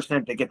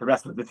 1% that get the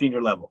rest of the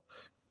senior level,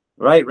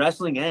 right?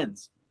 Wrestling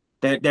ends.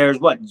 There's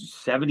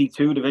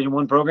 72 Division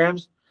I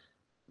programs.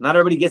 Not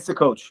everybody gets to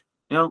coach.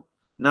 You know,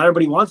 not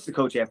everybody wants to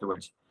coach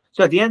afterwards.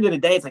 So at the end of the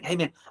day, it's like, hey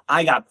man,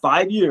 I got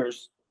 5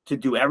 years to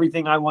do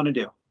everything I want to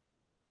do.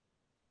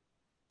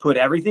 Put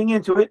everything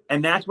into it,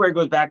 and that's where it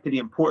goes back to the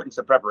importance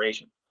of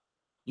preparation.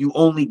 You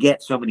only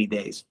get so many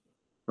days,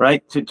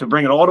 right? To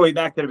bring it all the way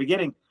back to the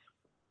beginning.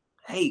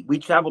 Hey, we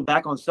traveled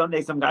back on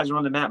Sunday. Some guys are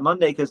on the mat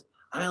Monday because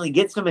I only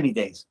get so many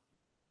days.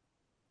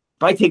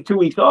 If I take 2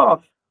 weeks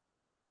off,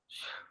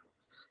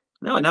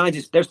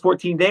 there's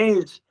 14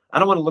 days. I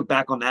don't want to look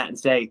back on that and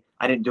say,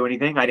 I didn't do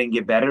anything. I didn't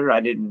get better.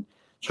 I didn't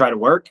try to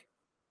work,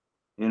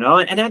 you know,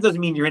 and that doesn't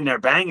mean you're in there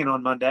banging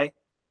on Monday,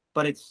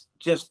 but it's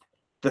just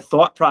the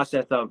thought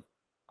process of,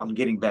 I'm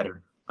getting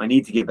better. I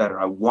need to get better.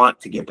 I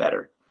want to get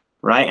better.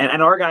 Right.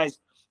 And our guys,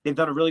 they've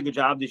done a really good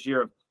job this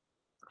year of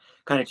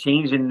kind of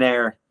changing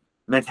their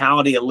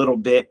mentality a little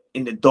bit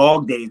in the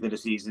dog days of the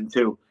season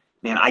too.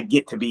 Man, I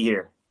get to be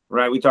here,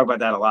 right? We talk about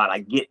that a lot. I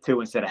get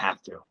to instead of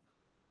have to,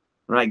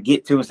 right?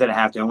 Get to instead of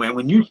have to. And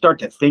when you start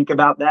to think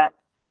about that,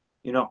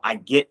 you know, I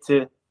get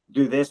to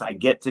do this. I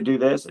get to do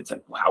this. It's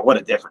like, wow, what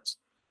a difference.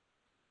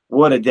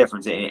 What a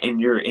difference in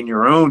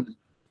your own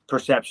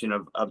perception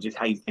of just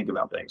how you think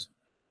about things.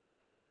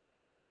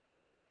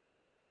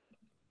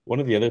 One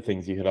of the other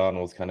things you hit on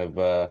was kind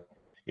of,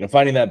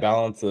 finding that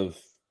balance of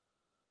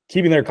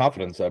keeping their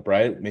confidence up,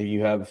 right? Maybe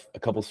you have a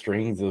couple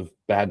strings of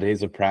bad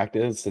days of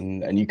practice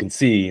and you can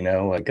see,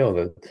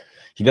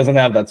 he doesn't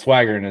have that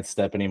swagger in his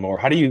step anymore.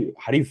 How do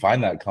you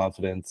find that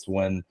confidence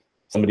when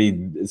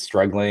somebody is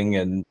struggling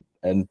and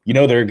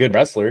they're a good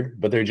wrestler,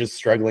 but they're just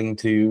struggling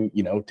to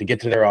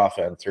get to their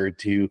offense or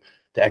to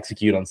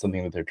execute on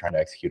something that they're trying to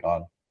execute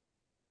on?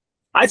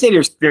 I'd say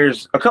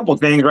there's a couple of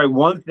things, right?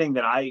 One thing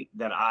that I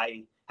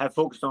have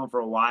focused on for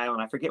a while,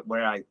 and I forget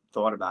where I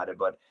thought about it,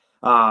 but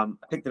I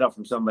picked it up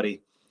from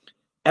somebody.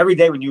 Every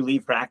day when you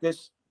leave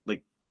practice,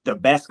 like, the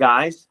best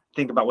guys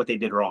think about what they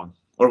did wrong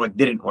or what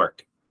didn't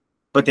work,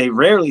 but they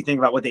rarely think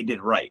about what they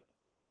did right.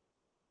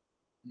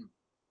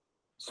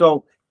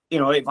 So,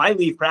 if I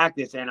leave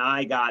practice and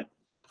I got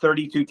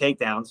 32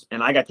 takedowns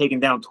and I got taken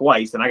down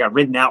twice and I got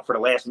ridden out for the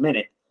last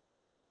minute,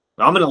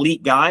 I'm an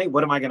elite guy.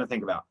 What am I going to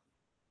think about?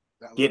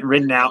 Getting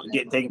ridden out and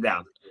getting taken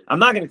down. I'm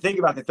not going to think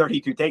about the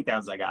 32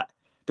 takedowns I got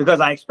because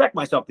I expect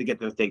myself to get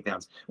those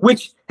takedowns,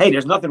 which, hey,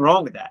 there's nothing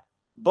wrong with that.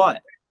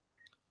 But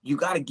you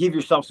got to give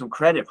yourself some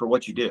credit for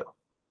what you do.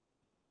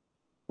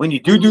 When you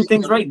do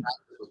things right.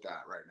 With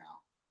that right now.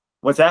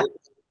 What's that?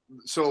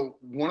 So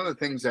one of the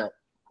things that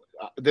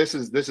this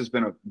has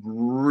been a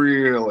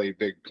really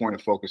big point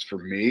of focus for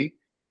me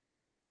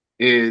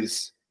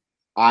is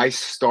I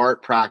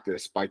start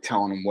practice by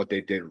telling them what they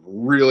did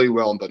really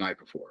well the night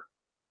before.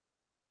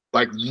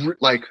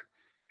 Like,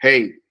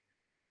 hey,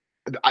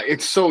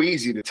 it's so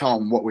easy to tell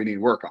them what we need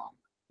work on.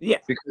 Yeah,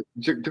 because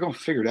they're going to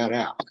figure that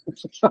out.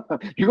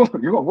 you're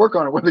going to work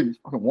on it whether you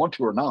fucking want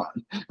to or not.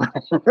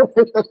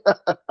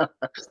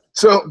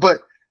 So,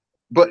 but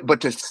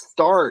to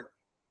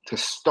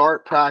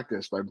start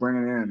practice by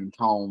bringing in and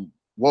telling them,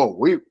 whoa,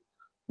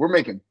 we're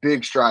making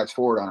big strides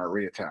forward on our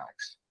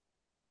reattacks.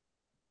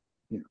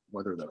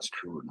 Whether that's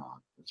true or not,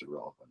 it's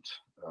irrelevant.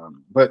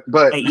 But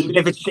hey, even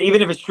if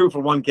it's true for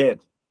one kid.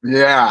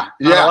 Yeah.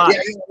 Not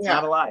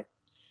a lie.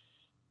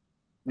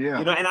 Yeah.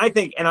 And I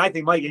think,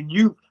 Mike, and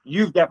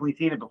you've definitely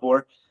seen it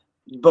before,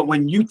 but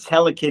when you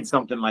tell a kid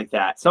something like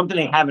that, something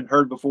they haven't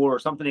heard before or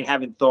something they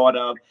haven't thought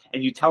of,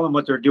 and you tell them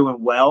what they're doing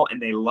well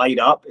and they light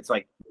up, it's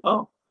like,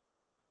 oh,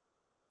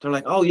 they're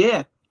like, oh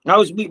yeah.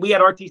 We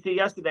had RTC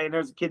yesterday and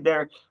there's a kid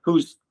there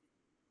who's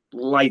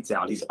lights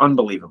out. He's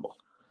unbelievable.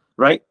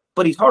 Right.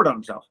 But he's hard on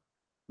himself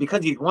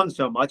because he's won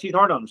so much. He's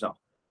hard on himself.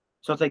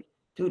 So it's like,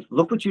 dude,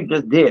 look what you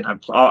just did.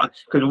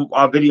 Because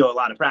I'll video a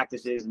lot of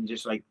practices and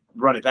just like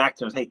run it back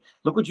to him. Hey,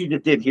 look what you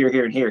just did here,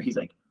 here, and here. He's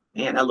like,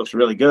 man, that looks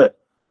really good.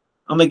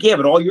 I'm like, yeah,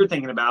 but all you're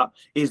thinking about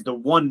is the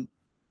one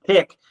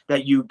pick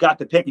that you got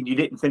to pick and you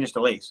didn't finish the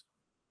lace.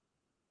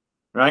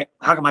 Right?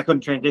 How come I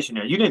couldn't transition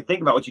there? You didn't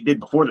think about what you did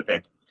before the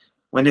pick.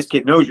 When this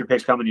kid knows your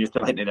pick's coming, you're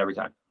still hitting it every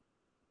time.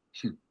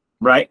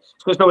 Right?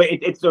 So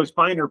it's those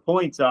finer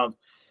points of,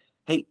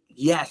 hey,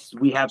 yes,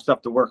 we have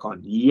stuff to work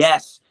on.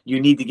 Yes, you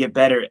need to get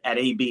better at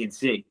A, B, and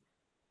C.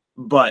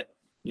 But,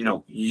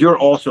 you're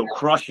also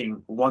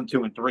crushing 1,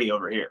 2, and 3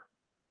 over here.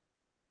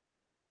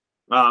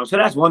 So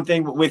that's one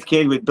thing with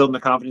building the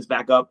confidence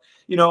back up.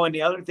 And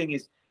the other thing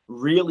is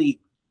really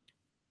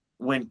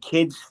when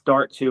kids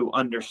start to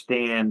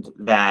understand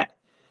that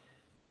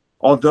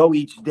although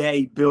each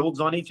day builds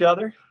on each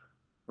other,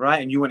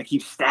 right, and you want to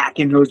keep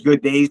stacking those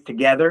good days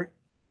together,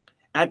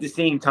 at the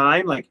same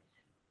time, like,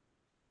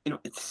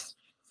 it's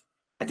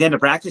at the end of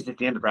practice, it's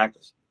the end of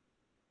practice.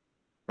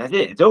 That's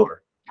it. It's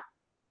over.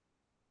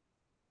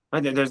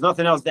 Right? There's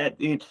nothing else that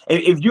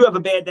if you have a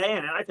bad day,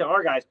 and I tell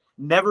our guys,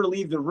 never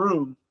leave the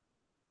room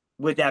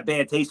with that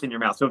bad taste in your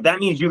mouth. So if that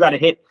means you got to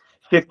hit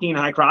 15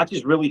 high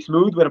crotches really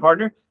smooth with a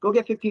partner, go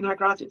get 15 high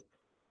crotches.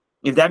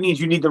 If that means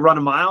you need to run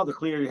a mile to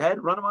clear your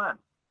head, run a mile.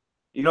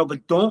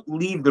 But don't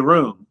leave the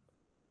room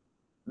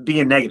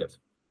being negative.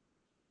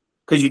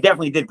 Because you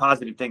definitely did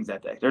positive things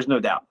that day. There's no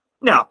doubt.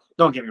 Now,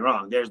 don't get me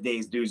wrong. There's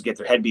days dudes get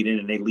their head beat in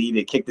and they leave.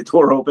 They kick the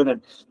door open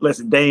and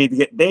listen. They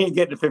ain't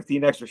getting the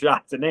 15 extra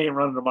shots and they ain't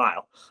running a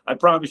mile. I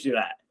promise you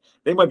that.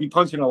 They might be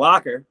punching a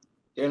locker.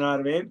 You know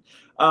what I mean?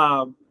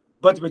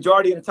 But the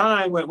majority of the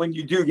time, when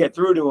you do get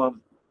through to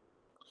them,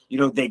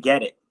 they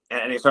get it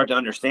and they start to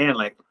understand.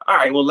 Like, all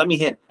right, well, let me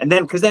hit. And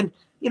then, because then,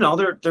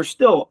 they're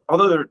still,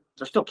 although they're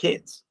still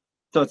kids,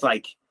 so it's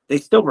like they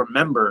still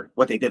remember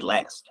what they did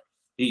last.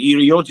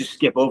 You'll just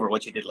skip over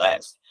what you did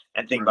last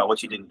and think about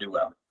what you didn't do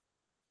well.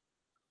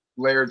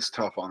 Laird's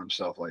tough on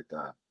himself like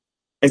that.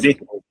 Is he?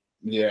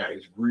 Yeah,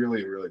 he's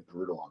really, really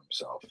brutal on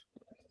himself.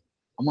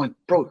 I'm like,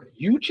 bro,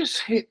 you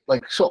just hit,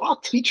 so I'll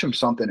teach him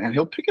something and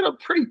he'll pick it up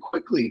pretty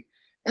quickly.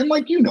 And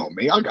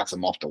me, I got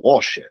some off the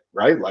wall shit,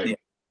 right?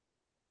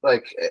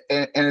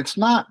 And it's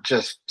not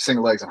just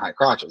single legs and high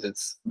crotches.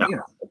 It's,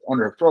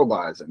 under throw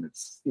bys and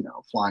it's,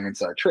 flying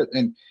inside trip.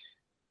 And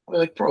I'm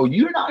like, bro,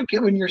 you're not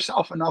giving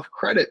yourself enough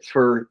credit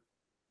for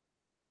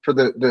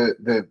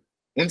the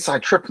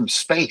inside trip from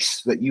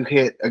space that you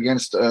hit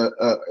against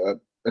a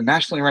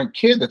nationally ranked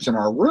kid that's in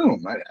our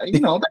room.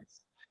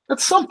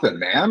 That's something,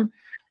 man.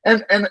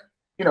 And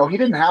he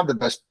didn't have the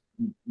best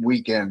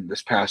weekend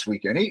this past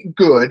weekend.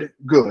 Good,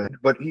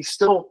 but he's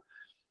still,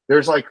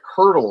 there's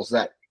hurdles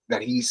that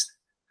he's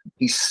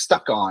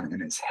stuck on in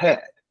his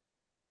head,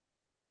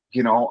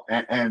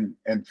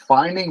 and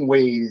finding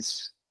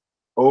ways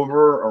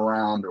over,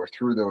 around, or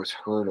through those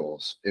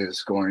hurdles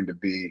is going to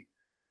be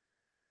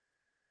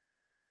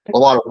a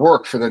lot of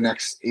work for the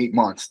next 8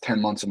 months, 10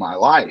 months of my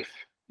life,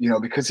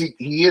 because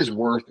he is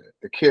worth it.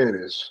 The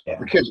kid's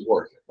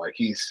worth it.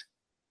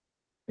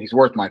 He's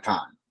worth my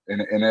time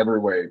in every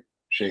way,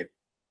 shape,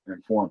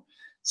 and form.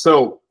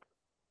 So,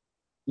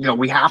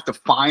 we have to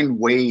find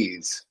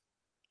ways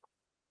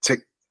to,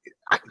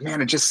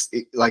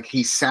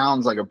 he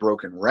sounds like a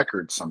broken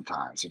record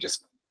sometimes. He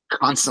just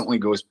constantly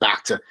goes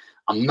back to,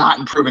 I'm not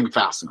improving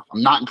fast enough.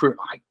 I'm not improving.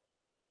 I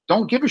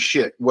don't give a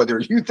shit whether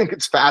you think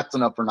it's fast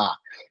enough or not.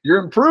 You're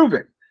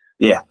improving.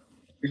 Yeah.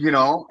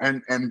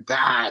 and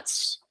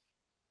that's,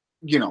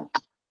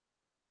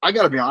 I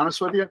got to be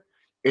honest with you.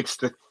 It's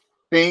the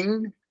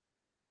thing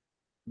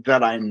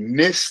that I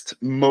missed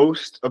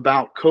most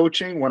about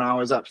coaching when I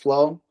was at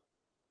Flow.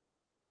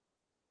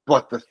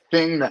 But the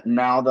thing that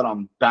now that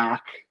I'm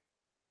back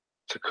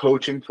to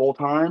coaching full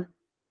time,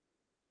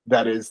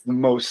 that is the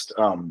most,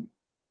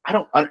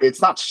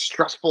 it's not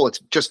stressful. It's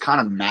just kind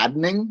of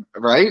maddening,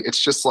 right?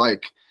 It's just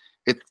like,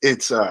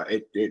 it's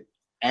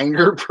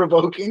anger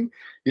provoking,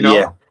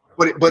 Yeah.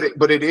 but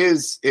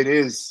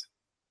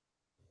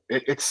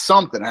it's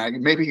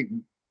something. Maybe,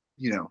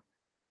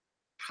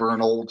 for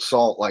an old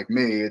salt like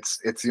me, it's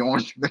the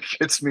only thing that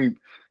gets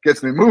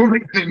me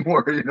moving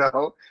anymore,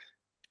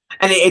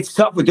 And it's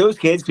tough with those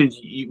kids because,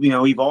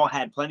 we've all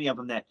had plenty of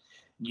them that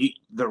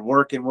they're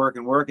working,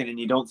 and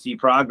you don't see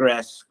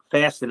progress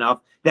fast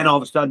enough. Then all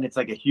of a sudden it's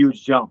like a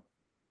huge jump.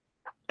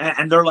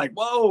 And they're like,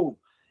 whoa.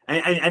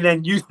 And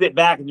then you sit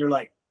back and you're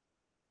like,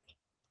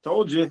 I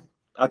told you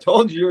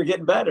you were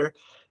getting better.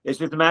 It's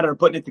just a matter of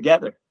putting it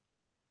together.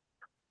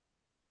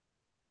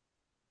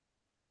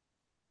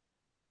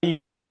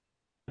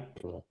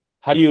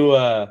 How do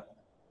you,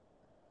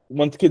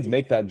 once kids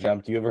make that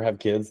jump, do you ever have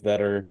kids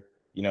that are,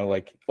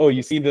 like, oh,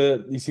 you see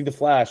the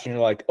flash and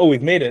you're like, oh,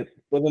 we've made it.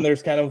 But then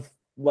there's kind of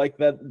like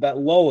that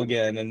lull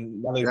again,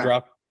 and now they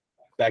drop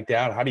back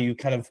down. How do you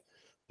kind of,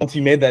 once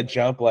you made that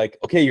jump, like,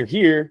 okay, you're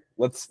here,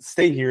 let's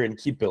stay here and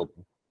keep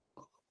building?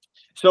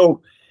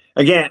 So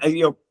again,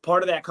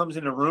 part of that comes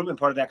in the room and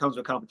part of that comes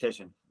with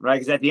competition, right?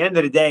 Because at the end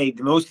of the day,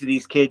 most of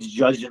these kids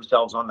judge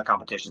themselves on the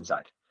competition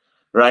side,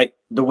 right?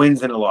 The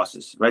wins and the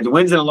losses, right? The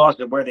wins and the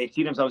losses are where they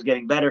see themselves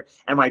getting better.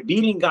 Am I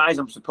beating guys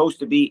I'm supposed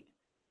to beat?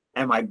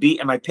 Am I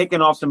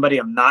picking off somebody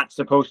I'm not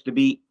supposed to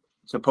beat,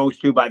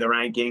 by the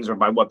rankings or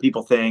by what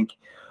people think?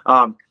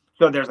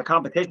 So there's a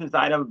competition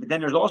side of it, but then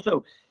there's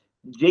also,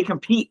 they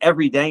compete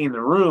every day in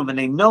the room and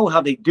they know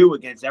how they do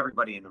against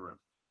everybody in the room,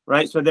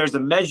 right? So there's a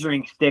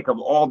measuring stick of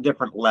all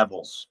different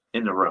levels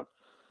in the room,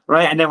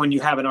 right? And then when you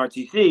have an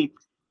RTC,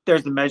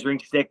 there's the measuring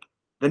stick,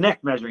 the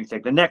next measuring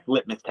stick, the next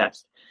litmus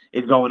test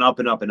is going up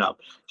and up and up.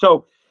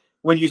 So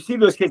when you see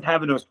those kids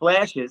having those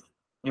flashes,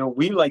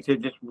 we like to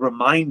just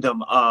remind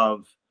them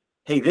of,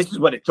 hey, this is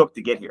what it took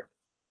to get here,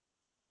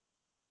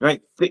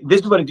 right?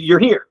 This is what you're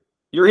here.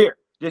 You're here.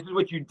 This is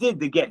what you did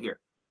to get here.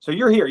 So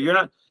you're here. You're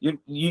not,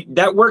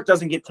 that work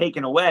doesn't get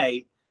taken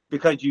away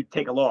because you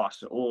take a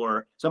loss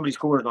or somebody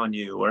scores on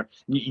you, or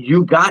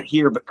you got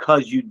here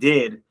because you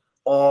did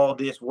all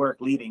this work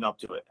leading up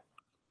to it.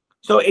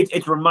 So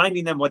it's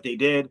reminding them what they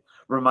did,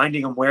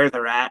 reminding them where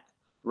they're at,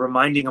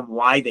 reminding them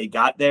why they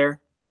got there.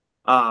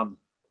 And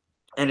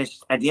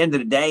it's, at the end of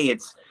the day,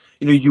 it's,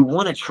 you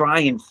want to try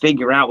and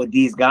figure out with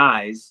these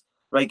guys,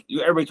 like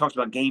everybody talks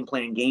about game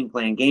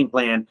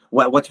plan.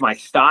 What's my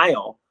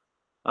style?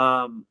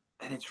 And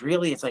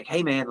it's like,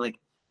 hey man, like,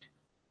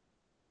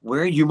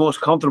 where are you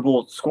most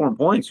comfortable scoring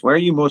points? Where are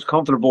you most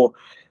comfortable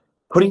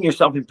putting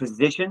yourself in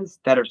positions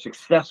that are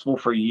successful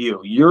for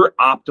you, your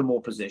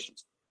optimal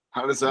positions?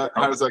 How does that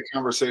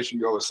conversation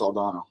go with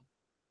Saldano?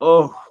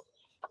 Oh,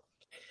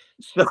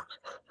 so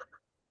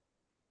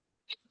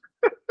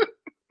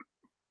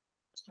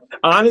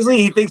honestly,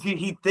 he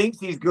thinks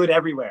he's good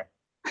everywhere.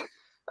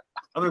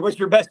 I'm like, what's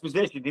your best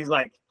position? He's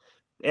like,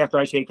 after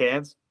I shake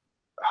hands.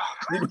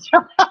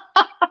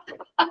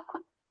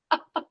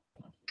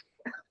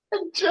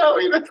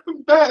 Joey, that's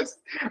the best.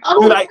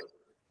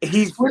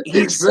 He's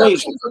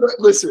great.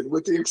 Listen,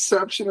 with the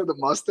exception of the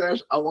mustache,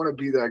 I want to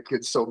be that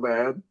kid so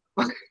bad.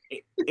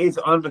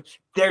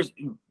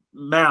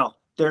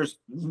 There's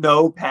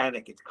no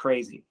panic. It's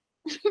crazy.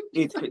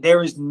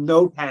 There is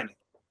no panic.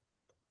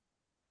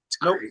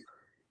 Nope.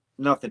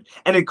 Nothing.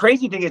 And the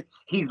crazy thing is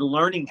he's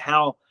learning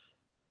how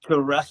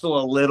to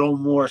wrestle a little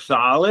more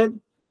solid.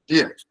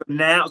 Yeah.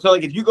 So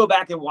like if you go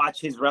back and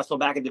watch his wrestle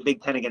back in the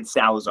Big Ten against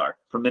Salazar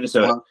from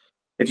Minnesota,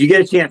 if you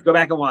get a chance, go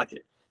back and watch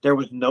it. There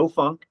was no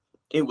funk.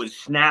 It was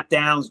snap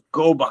downs,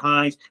 go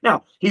behinds.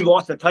 Now he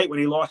lost the tight when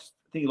he lost.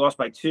 I think he lost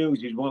by 2.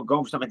 He was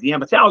going for something at the end.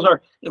 But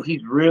Salazar,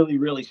 he's really,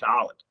 really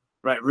solid.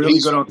 Right, really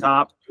good on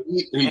top.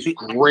 He's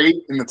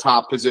great in the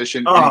top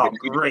position. Oh,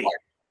 great.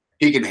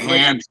 He can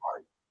hand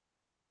fight.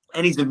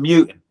 And he's a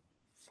mutant.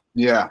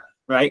 Yeah.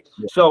 Right?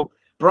 Yeah. So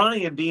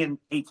Brian, being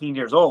 18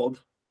 years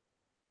old,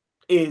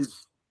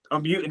 is a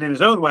mutant in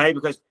his own way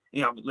because,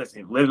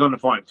 listen, he lives on the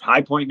farm.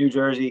 High Point, New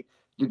Jersey.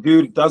 The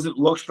dude doesn't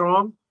look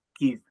strong.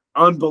 He's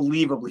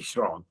unbelievably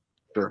strong.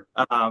 Sure.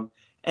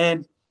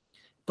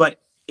 But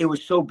it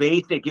was so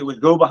basic. It was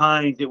go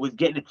behind. It was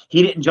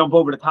he didn't jump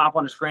over the top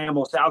on a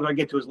scramble. Salazar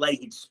get to his leg.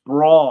 He'd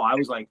sprawl. I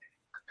was like,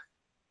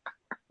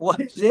 what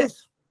is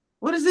this?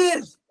 What is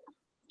this?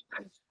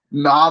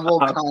 Novel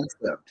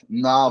concept.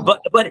 Novel.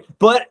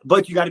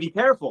 But you got to be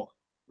careful,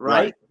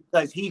 right?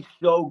 Because he's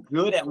so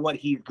good at what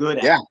he's good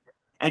at. Yeah.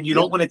 And you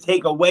don't want to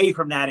take away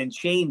from that and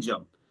change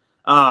him.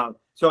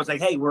 So it's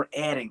like, hey, we're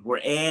adding.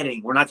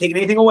 We're not taking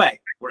anything away.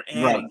 We're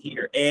adding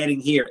here,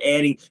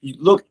 adding.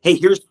 Look, hey,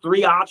 here's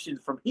 3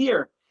 options from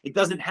here. It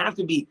doesn't have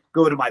to be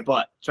go to my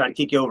butt, try to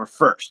kick you over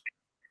first.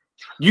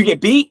 You get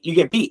beat.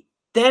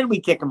 then we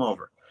kick him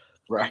over.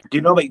 Right. Do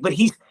you know? But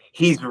he's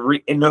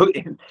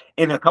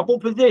in a couple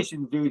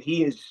positions, dude.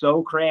 He is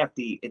so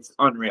crafty. It's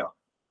unreal.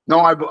 No,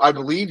 I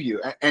believe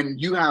you.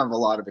 And you have a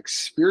lot of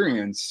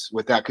experience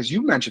with that because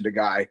you mentioned a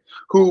guy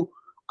who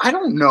I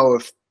don't know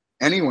if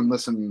anyone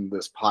listening to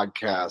this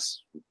podcast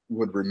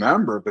would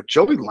remember, but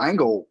Joey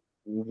Langle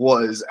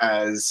was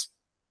as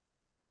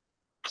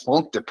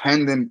plunk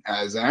dependent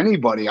as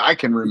anybody I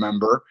can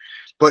remember.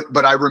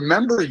 But I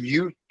remember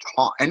you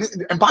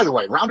and by the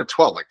way, round of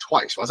 12, like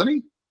twice, wasn't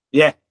he?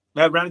 Yeah.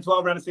 Round of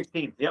 12, round of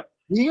 16. Yep.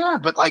 Yeah,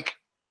 but like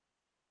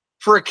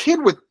for a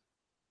kid with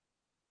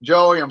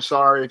Joey, I'm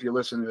sorry if you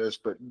listen to this,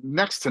 but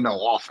next to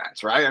no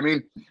offense, right? I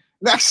mean,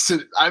 let's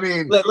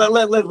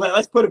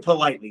put it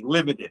politely.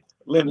 Limited.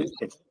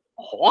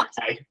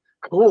 Okay,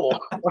 cool.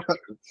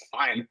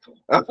 Fine.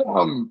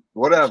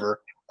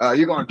 Whatever.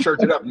 You're going to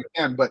church it up, you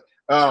can, but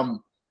I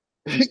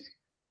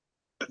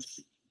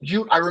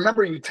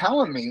remember you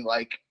telling me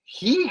like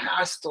he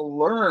has to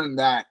learn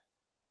that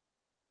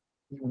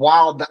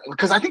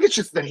because I think it's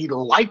just that he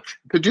liked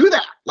to do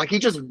that. Like he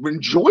just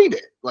enjoyed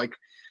it. Like,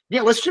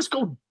 yeah, let's just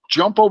go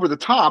jump over the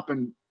top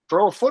and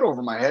throw a foot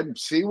over my head and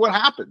see what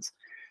happens.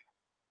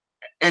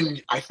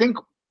 And I think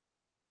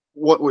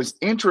what was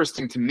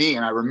interesting to me,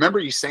 and I remember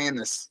you saying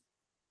this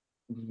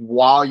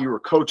while you were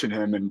coaching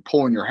him and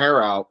pulling your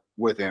hair out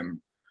with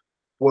him,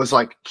 was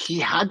like he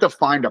had to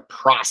find a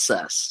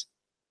process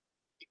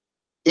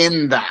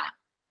in that.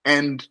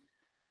 And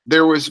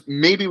there was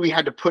maybe we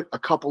had to put a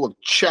couple of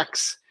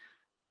checks,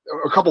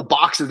 a couple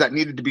boxes that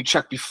needed to be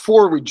checked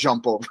before we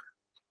jump over.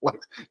 Like,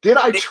 did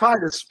I try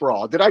to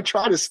sprawl? Did I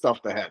try to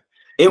stuff the head?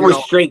 It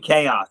was straight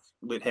chaos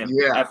with him.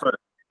 Yeah.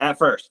 At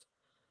first.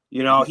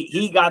 You know,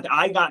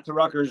 I got to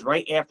Rutgers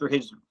right after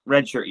his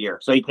redshirt year.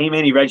 So he came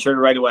in, he redshirted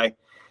right away.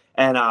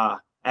 And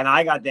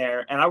I got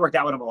there and I worked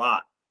out with him a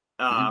lot.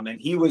 And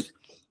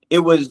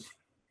it was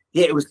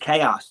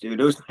chaos, dude.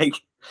 It was like,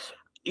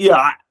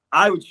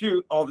 I would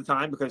shoot all the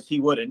time because he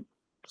wouldn't.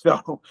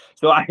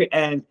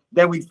 And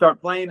then we'd start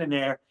playing in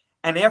there.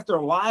 And after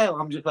a while,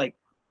 I'm just like,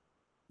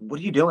 what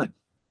are you doing?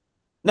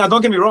 Now,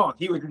 don't get me wrong.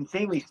 He was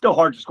insanely still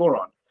hard to score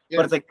on. Yeah.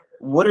 But it's like,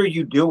 what are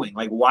you doing?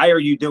 Like, why are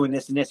you doing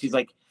this and this? He's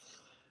like,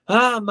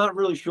 I'm not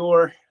really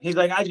sure. He's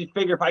like, I just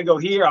figure if I go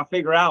here, I'll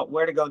figure out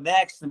where to go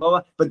next. And blah,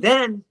 blah. But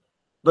then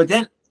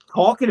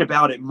talking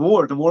about it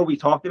more, the more we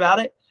talked about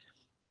it,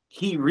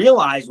 he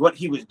realized what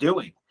he was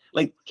doing.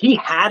 Like, he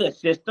had a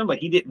system, but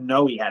he didn't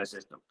know he had a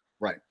system.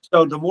 Right.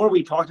 So the more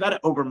we talked about it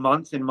over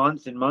months and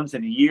months and months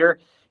and a year,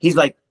 he's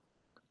like,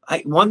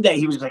 one day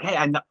he was like, hey,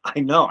 I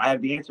know I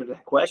have the answer to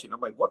that question.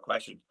 I'm like, what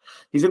question?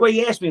 He's like, well,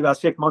 you asked me about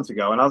 6 months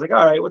ago. And I was like,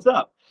 all right, what's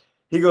up?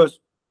 He goes,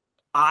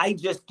 I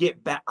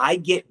get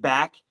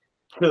back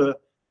to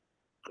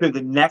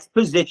the next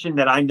position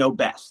that I know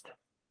best.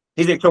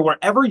 He's like, so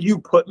wherever you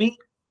put me,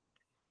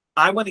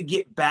 I want to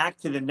get back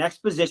to the next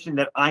position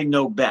that I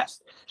know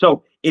best.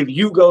 So if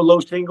you go low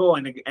single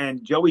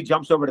and Joey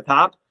jumps over the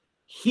top,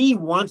 he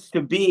wants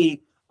to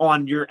be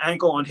on your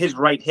ankle on his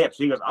right hip.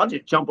 So he goes, I'll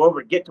just jump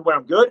over and get to where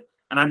I'm good,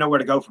 and I know where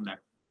to go from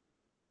there.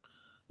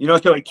 You know,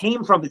 so it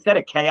came from instead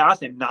of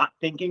chaos and not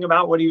thinking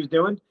about what he was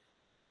doing,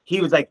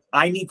 he was like,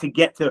 I need to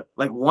get to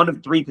like one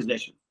of three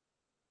positions.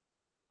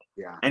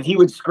 Yeah. And he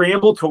would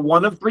scramble to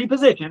one of three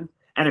positions,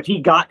 and if he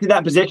got to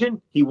that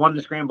position, he won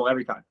the scramble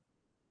every time.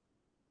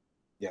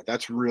 Yeah,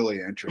 that's really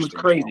interesting. It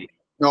was crazy.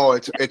 No,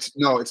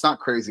 it's not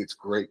crazy. It's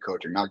great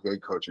coaching, not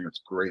good coaching. It's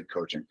great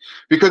coaching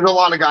because a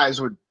lot of guys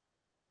would,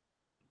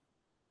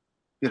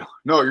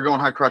 no, you're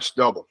going high crotch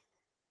double.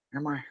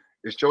 Am I?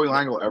 Is Joey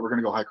Langle ever going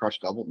to go high crotch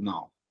double?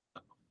 No,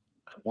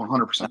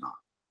 100%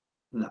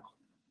 not.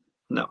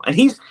 No. And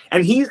he's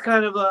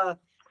kind of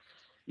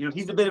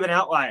he's a bit of an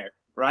outlier,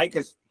 right?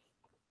 Because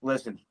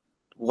listen,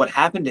 what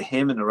happened to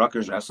him in the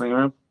Rutgers wrestling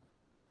room?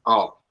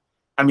 Oh,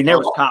 I mean, there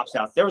was cops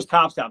out. There was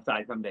cops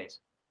outside some days.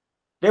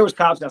 There was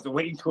cops outside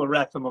waiting to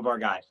arrest some of our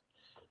guys.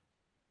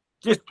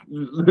 Just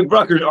the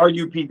Rutgers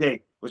RUPD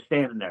was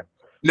standing there.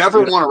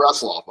 Never won a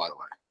wrestle off, by the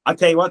way. I'll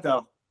tell you what,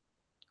 though.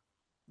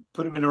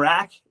 Put him in a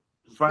rack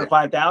in front of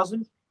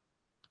 5,000.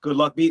 Good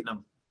luck beating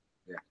them.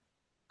 Yeah.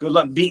 Good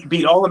luck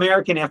beat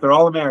All-American after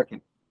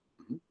All-American.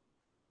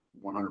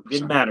 100%.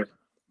 Didn't matter.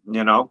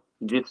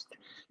 Just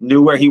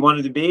knew where he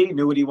wanted to be,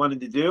 knew what he wanted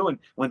to do, and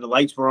when the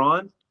lights were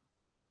on,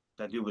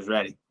 that dude was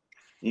ready.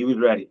 He was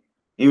ready.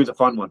 He was a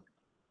fun one.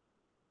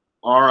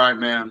 All right,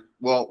 man.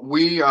 Well,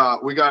 we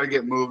got to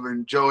get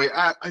moving. Joey,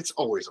 it's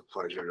always a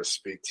pleasure to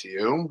speak to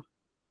you.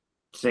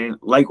 Same.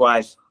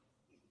 Likewise.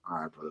 All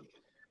right, brother.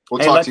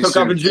 We'll talk to you soon. Let's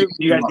hook up in June.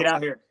 You guys get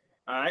out here.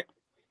 All right?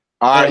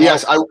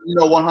 Yes,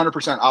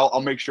 100%.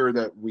 I'll make sure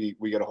that we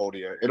get a hold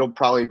of you. It'll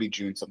probably be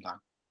June sometime.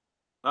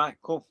 All right,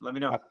 cool. Let me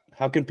know.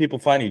 How can people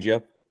find you,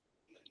 Joe?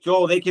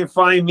 Joel, they can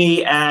find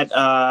me at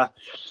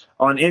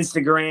on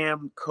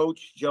Instagram,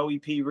 Coach Joey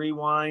P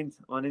Rewind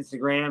on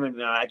Instagram,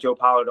 and at Joe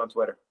Pollard on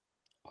Twitter.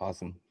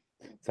 Awesome.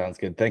 Sounds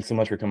good. Thanks so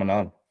much for coming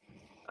on.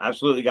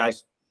 Absolutely,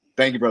 guys.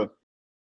 Thank you, brother.